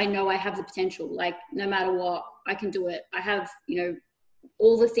because I know I have the potential. Like, no matter what, I can do it. I have, you know,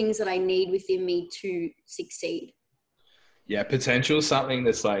 all the things that I need within me to succeed. Yeah, potential is something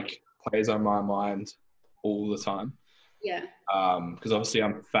that's like plays on my mind all the time. Yeah. Because obviously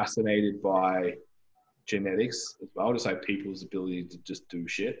I'm fascinated by genetics as well, just like people's ability to just do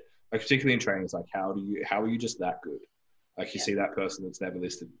shit. Like particularly in training, it's like how are you just that good? Like you see that person that's never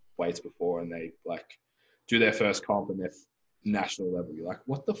lifted weights before and they like do their first comp and they're national level. You're like,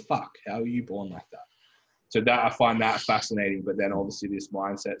 what the fuck? How are you born like that? So that I find that fascinating, but then obviously this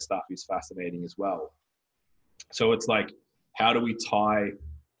mindset stuff is fascinating as well. So it's like, how do we tie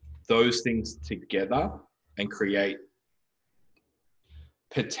those things together and create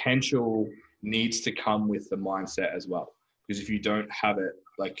potential needs to come with the mindset as well? Because if you don't have it,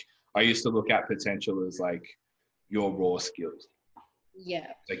 like I used to look at potential as like your raw skills. Yeah.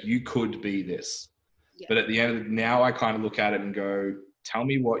 Like you could be this. Yeah. But at the end of it, now I kind of look at it and go, tell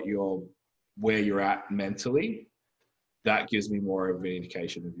me where you're at mentally. That gives me more of an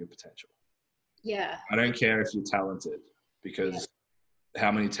indication of your potential. Yeah. I don't care if you're talented because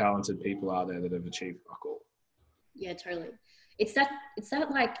how many talented people are there that have achieved fuck all? Yeah, totally. It's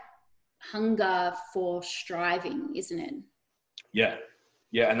that like hunger for striving, isn't it? Yeah.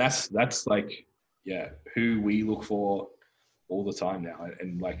 Yeah. And that's like, who we look for all the time now.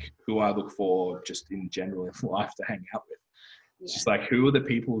 And like who I look for just in general in life to hang out with. It's just like, who are the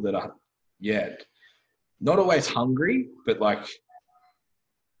people that are, not always hungry, but like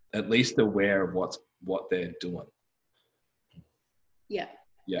at least aware of what they're doing. Yeah.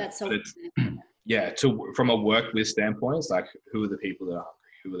 Yeah. That's so from a work with standpoint, it's like, who are the people that are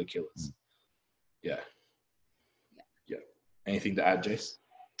hungry? Who are the killers? Yeah. Anything to add, Jace?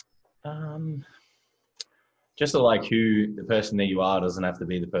 Just like who the person that you are doesn't have to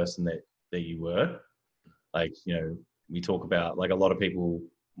be the person that you were. Like, you know, we talk about like a lot of people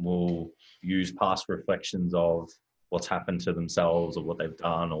will use past reflections of what's happened to themselves or what they've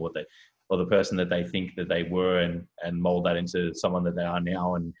done or the person that they think that they were and mold that into someone that they are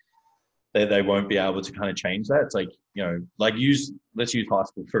now, and they won't be able to kind of change that. It's like, you know, like let's use high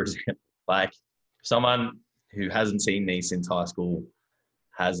school for example. Like someone who hasn't seen me since high school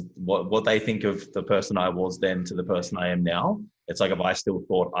has what they think of the person I was then to the person I am now. It's like if I still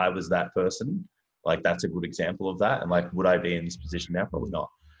thought I was that person, like that's a good example of that. And like, would I be in this position now? Probably not.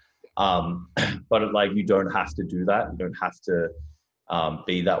 But like, you don't have to do that. You don't have to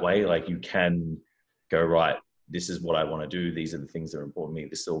be that way. Like you can go, right, this is what I want to do. These are the things that are important to me.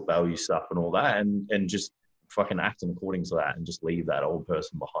 This still value stuff and all that. And just fucking acting according to that and just leave that old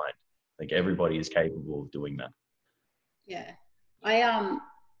person behind. Like everybody is capable of doing that. Yeah.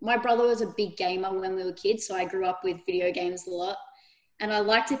 My brother was a big gamer when we were kids, so I grew up with video games a lot. And I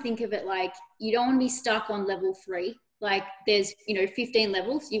like to think of it like you don't want to be stuck on level 3. Like there's, 15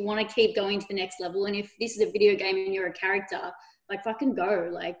 levels. You want to keep going to the next level. And if this is a video game and you're a character, like fucking go,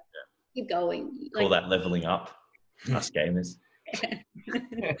 like keep going. Call that leveling up. Us gamers.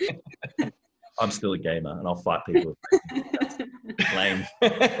 I'm still a gamer and I'll fight people. Lame.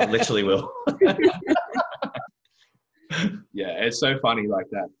 I literally will. Yeah, it's so funny like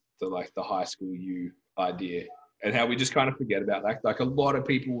that, the high school you idea and how we just kind of forget about that. Like a lot of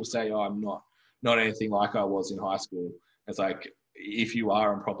people will say, oh, I'm not anything like I was in high school. It's like, if you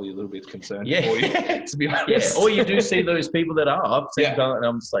are, I'm probably a little bit concerned for you, to be honest. Or you do see those people that are up, and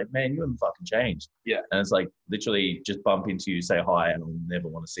I'm just like, man, you haven't fucking changed. Yeah. And it's like literally just bump into you, say hi, and I'll never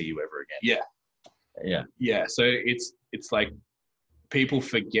want to see you ever again. Yeah. So it's like people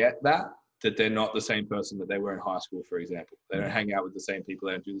forget that they're not the same person that they were in high school, for example. They don't hang out with the same people.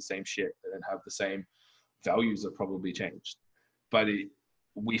 They don't do the same shit. They don't have the same values that probably changed. But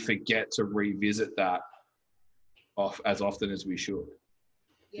we forget to revisit that as often as we should.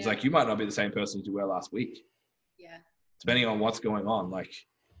 It's like, you might not be the same person as you were last week. Yeah. Depending on what's going on. Like,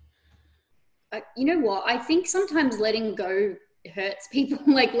 you know what? I think sometimes letting go hurts people.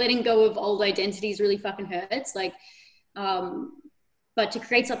 Like letting go of old identities really fucking hurts. Like, but to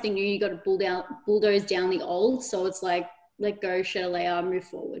create something new, you got to bulldoze down the old. So it's like, let go, shed a layer, move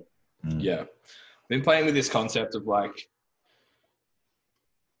forward. Yeah. I've been playing with this concept of like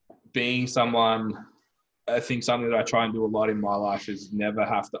being someone. I think something that I try and do a lot in my life is never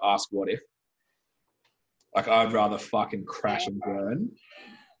have to ask what if. Like I'd rather fucking crash and burn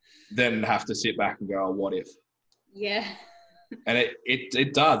than have to sit back and go, oh, what if? Yeah. And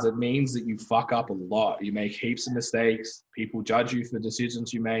it does. It means that you fuck up a lot. You make heaps of mistakes. People judge you for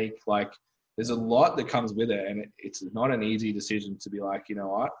decisions you make. Like, there's a lot that comes with it. And it's not an easy decision to be like, you know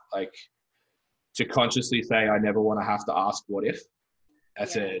what? Like, to consciously say, I never want to have to ask what if.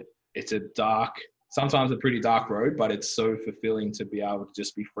 It's a dark, sometimes a pretty dark road, but it's so fulfilling to be able to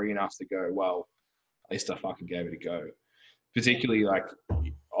just be free enough to go, well, at least I fucking gave it a go. Particularly, like,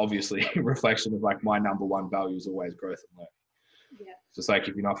 obviously, reflection of like my number one value is always growth and learning. Yeah. Just like,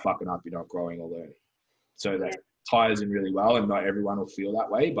 if you're not fucking up, you're not growing or learning. So that ties in really well, and not everyone will feel that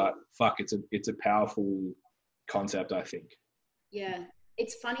way, but fuck, it's a powerful concept, I think. Yeah.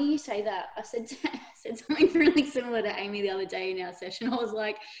 It's funny you say that. I said something really similar to Aimee the other day in our session. I was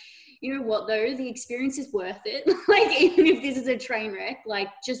like, you know what though, the experience is worth it. Like, even if this is a train wreck, like,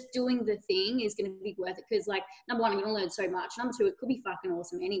 just doing the thing is going to be worth it, because like, number one, you're going to learn so much. Number two, it could be fucking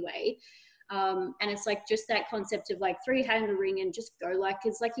awesome anyway. And it's like just that concept of like, throw your hat in the ring and just go. Like,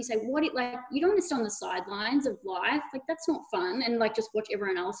 it's like you say, like, you don't want to stay on the sidelines of life. Like, that's not fun. And like, just watch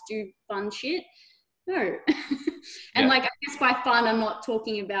everyone else do fun shit. No. And like, I guess by fun, I'm not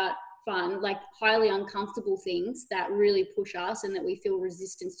talking about fun, like highly uncomfortable things that really push us and that we feel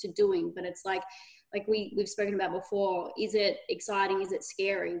resistance to doing. But it's like we've spoken about before, is it exciting? Is it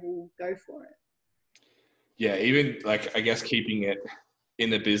scary? We'll go for it. Yeah. Even like, I guess keeping it in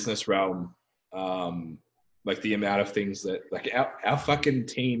the business realm, like the amount of things that like our fucking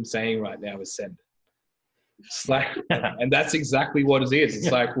team saying right now is send it. It's like, and that's exactly what it is.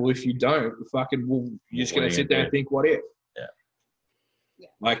 It's like, well, if you don't, you're just going to sit there and think, what if? Yeah.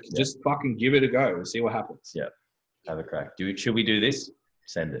 Like, just fucking give it a go and see what happens. Yeah. Have a crack. Should we do this?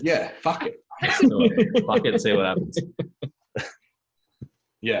 Send it. Yeah. Fuck it. Fuck it and see what happens.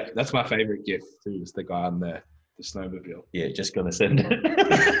 Yeah. That's my favorite gift too. Is the guy on the snowmobile. Yeah. Just going to send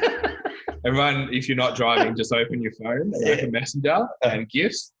it. Everyone, if you're not driving, just open your phone and open Messenger and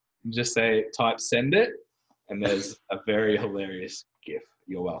gifts and just type send it. And there's a very hilarious GIF.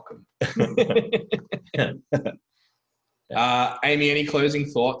 You're welcome. Aimee, any closing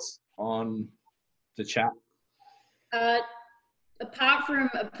thoughts on the chat? Apart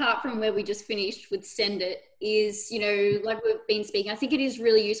from where we just finished with send it, is, you know, like we've been speaking, I think it is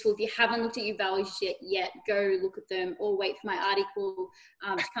really useful. If you haven't looked at your values yet, go look at them, or wait for my article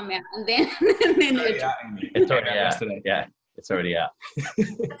to come out, and then it's already out yesterday. Yeah, it's already out. That's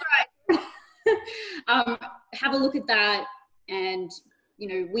right. Have a look at that, and you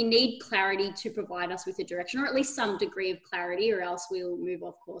know, we need clarity to provide us with a direction, or at least some degree of clarity, or else we'll move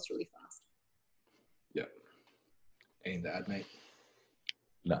off course really fast. Yeah. Anything to add, mate?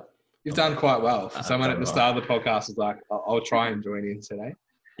 No. You've done quite well. For someone at the start of the podcast was like, I'll try and join in today.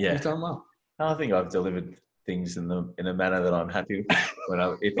 Yeah. You've done well. I think I've delivered things in a manner that I'm happy with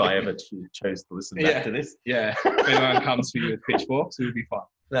if I ever chose to listen back to this. Yeah. If anyone comes for you with pitchforks, it would be fine.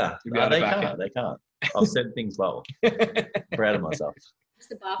 No, they can't. I've said things well. I'm proud of myself. Just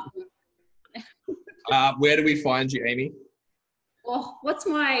the bathroom. Where do we find you, Aimee? Oh, what's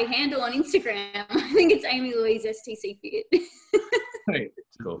my handle on Instagram? I think it's Aimee Louise STCfit. Hey,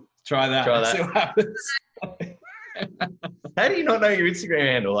 cool. Try that. See what happens. How do you not know your Instagram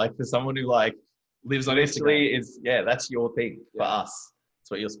handle? Like, for someone who like lives on Instagram, that's your thing. For us, that's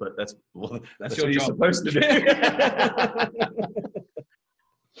what you're supposed. That's what you're supposed to do.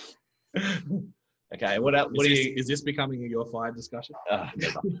 Okay, what else? Is this becoming a your fired discussion?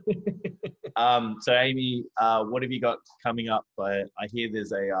 Never. So Aimee, what have you got coming up? I hear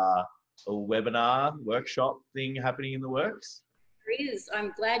there's a webinar workshop thing happening in the works. There is.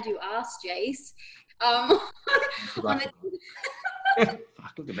 I'm glad you asked, Jace. Fuck,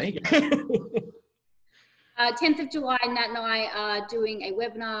 look at me. 10th of July, Nat and I are doing a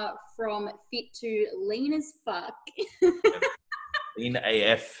webinar from fit to lean as fuck. Lean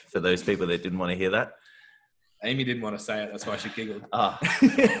AF, for those people that didn't want to hear that. Aimee didn't want to say it, that's why she giggled.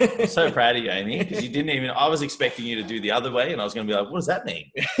 I'm so proud of you, Aimee, because you didn't even, I was expecting you to do the other way, and I was going to be like, what does that mean?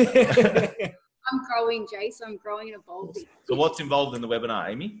 I'm growing, Jace. I'm growing and evolving. So what's involved in the webinar,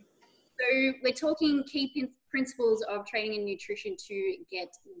 Aimee? So we're talking key principles of training and nutrition to get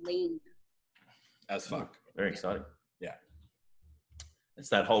lean. As fuck. Very exciting. Yeah. It's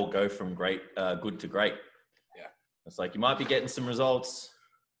that whole go from good to great. Yeah. It's like, you might be getting some results,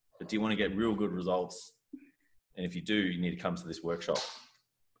 but do you want to get real good results? And if you do, you need to come to this workshop.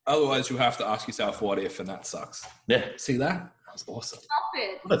 Otherwise, you'll have to ask yourself, what if, and that sucks. Yeah. See that? That was awesome. Stop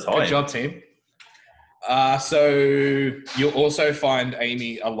it. That's good job, team. So you'll also find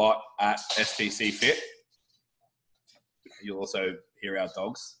Aimee a lot at STCfit. You'll also hear our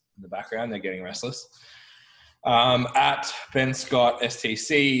dogs in the background. They're getting restless. At Ben Scott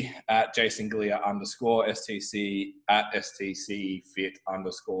STC, at Jason Galea _STC, at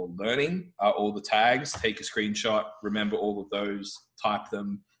STCfit_learning are all the tags. Take a screenshot, remember all of those, type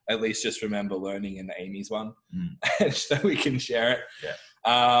them, at least just remember learning in the Aimee's one, so we can share it. Yeah.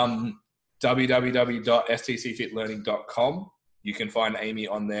 www.stcfitlearning.com. You can find Aimee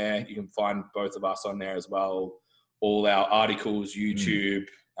on there. You can find both of us on there as well. All our articles, YouTube,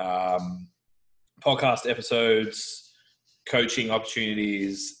 podcast episodes, coaching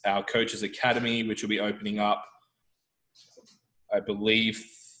opportunities, our Coaches Academy, which will be opening up, I believe,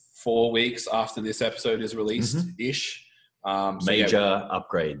 4 weeks after this episode is released-ish. Major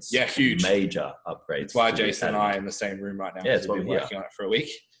upgrades. Yeah, huge. Major upgrades. That's why Jason and I are in the same room right now. Yeah, it's we've been working on it for a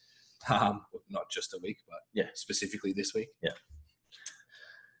week. Not just a week, but specifically this week. Yeah.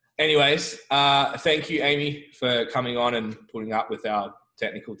 Anyways, thank you, Aimee, for coming on and putting up with our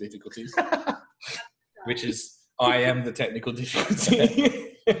technical difficulties, which is, I am the technical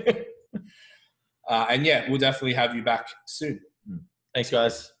difficulty. And yeah, we'll definitely have you back soon. Thanks,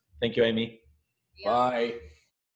 guys. Thank you, Aimee. Bye.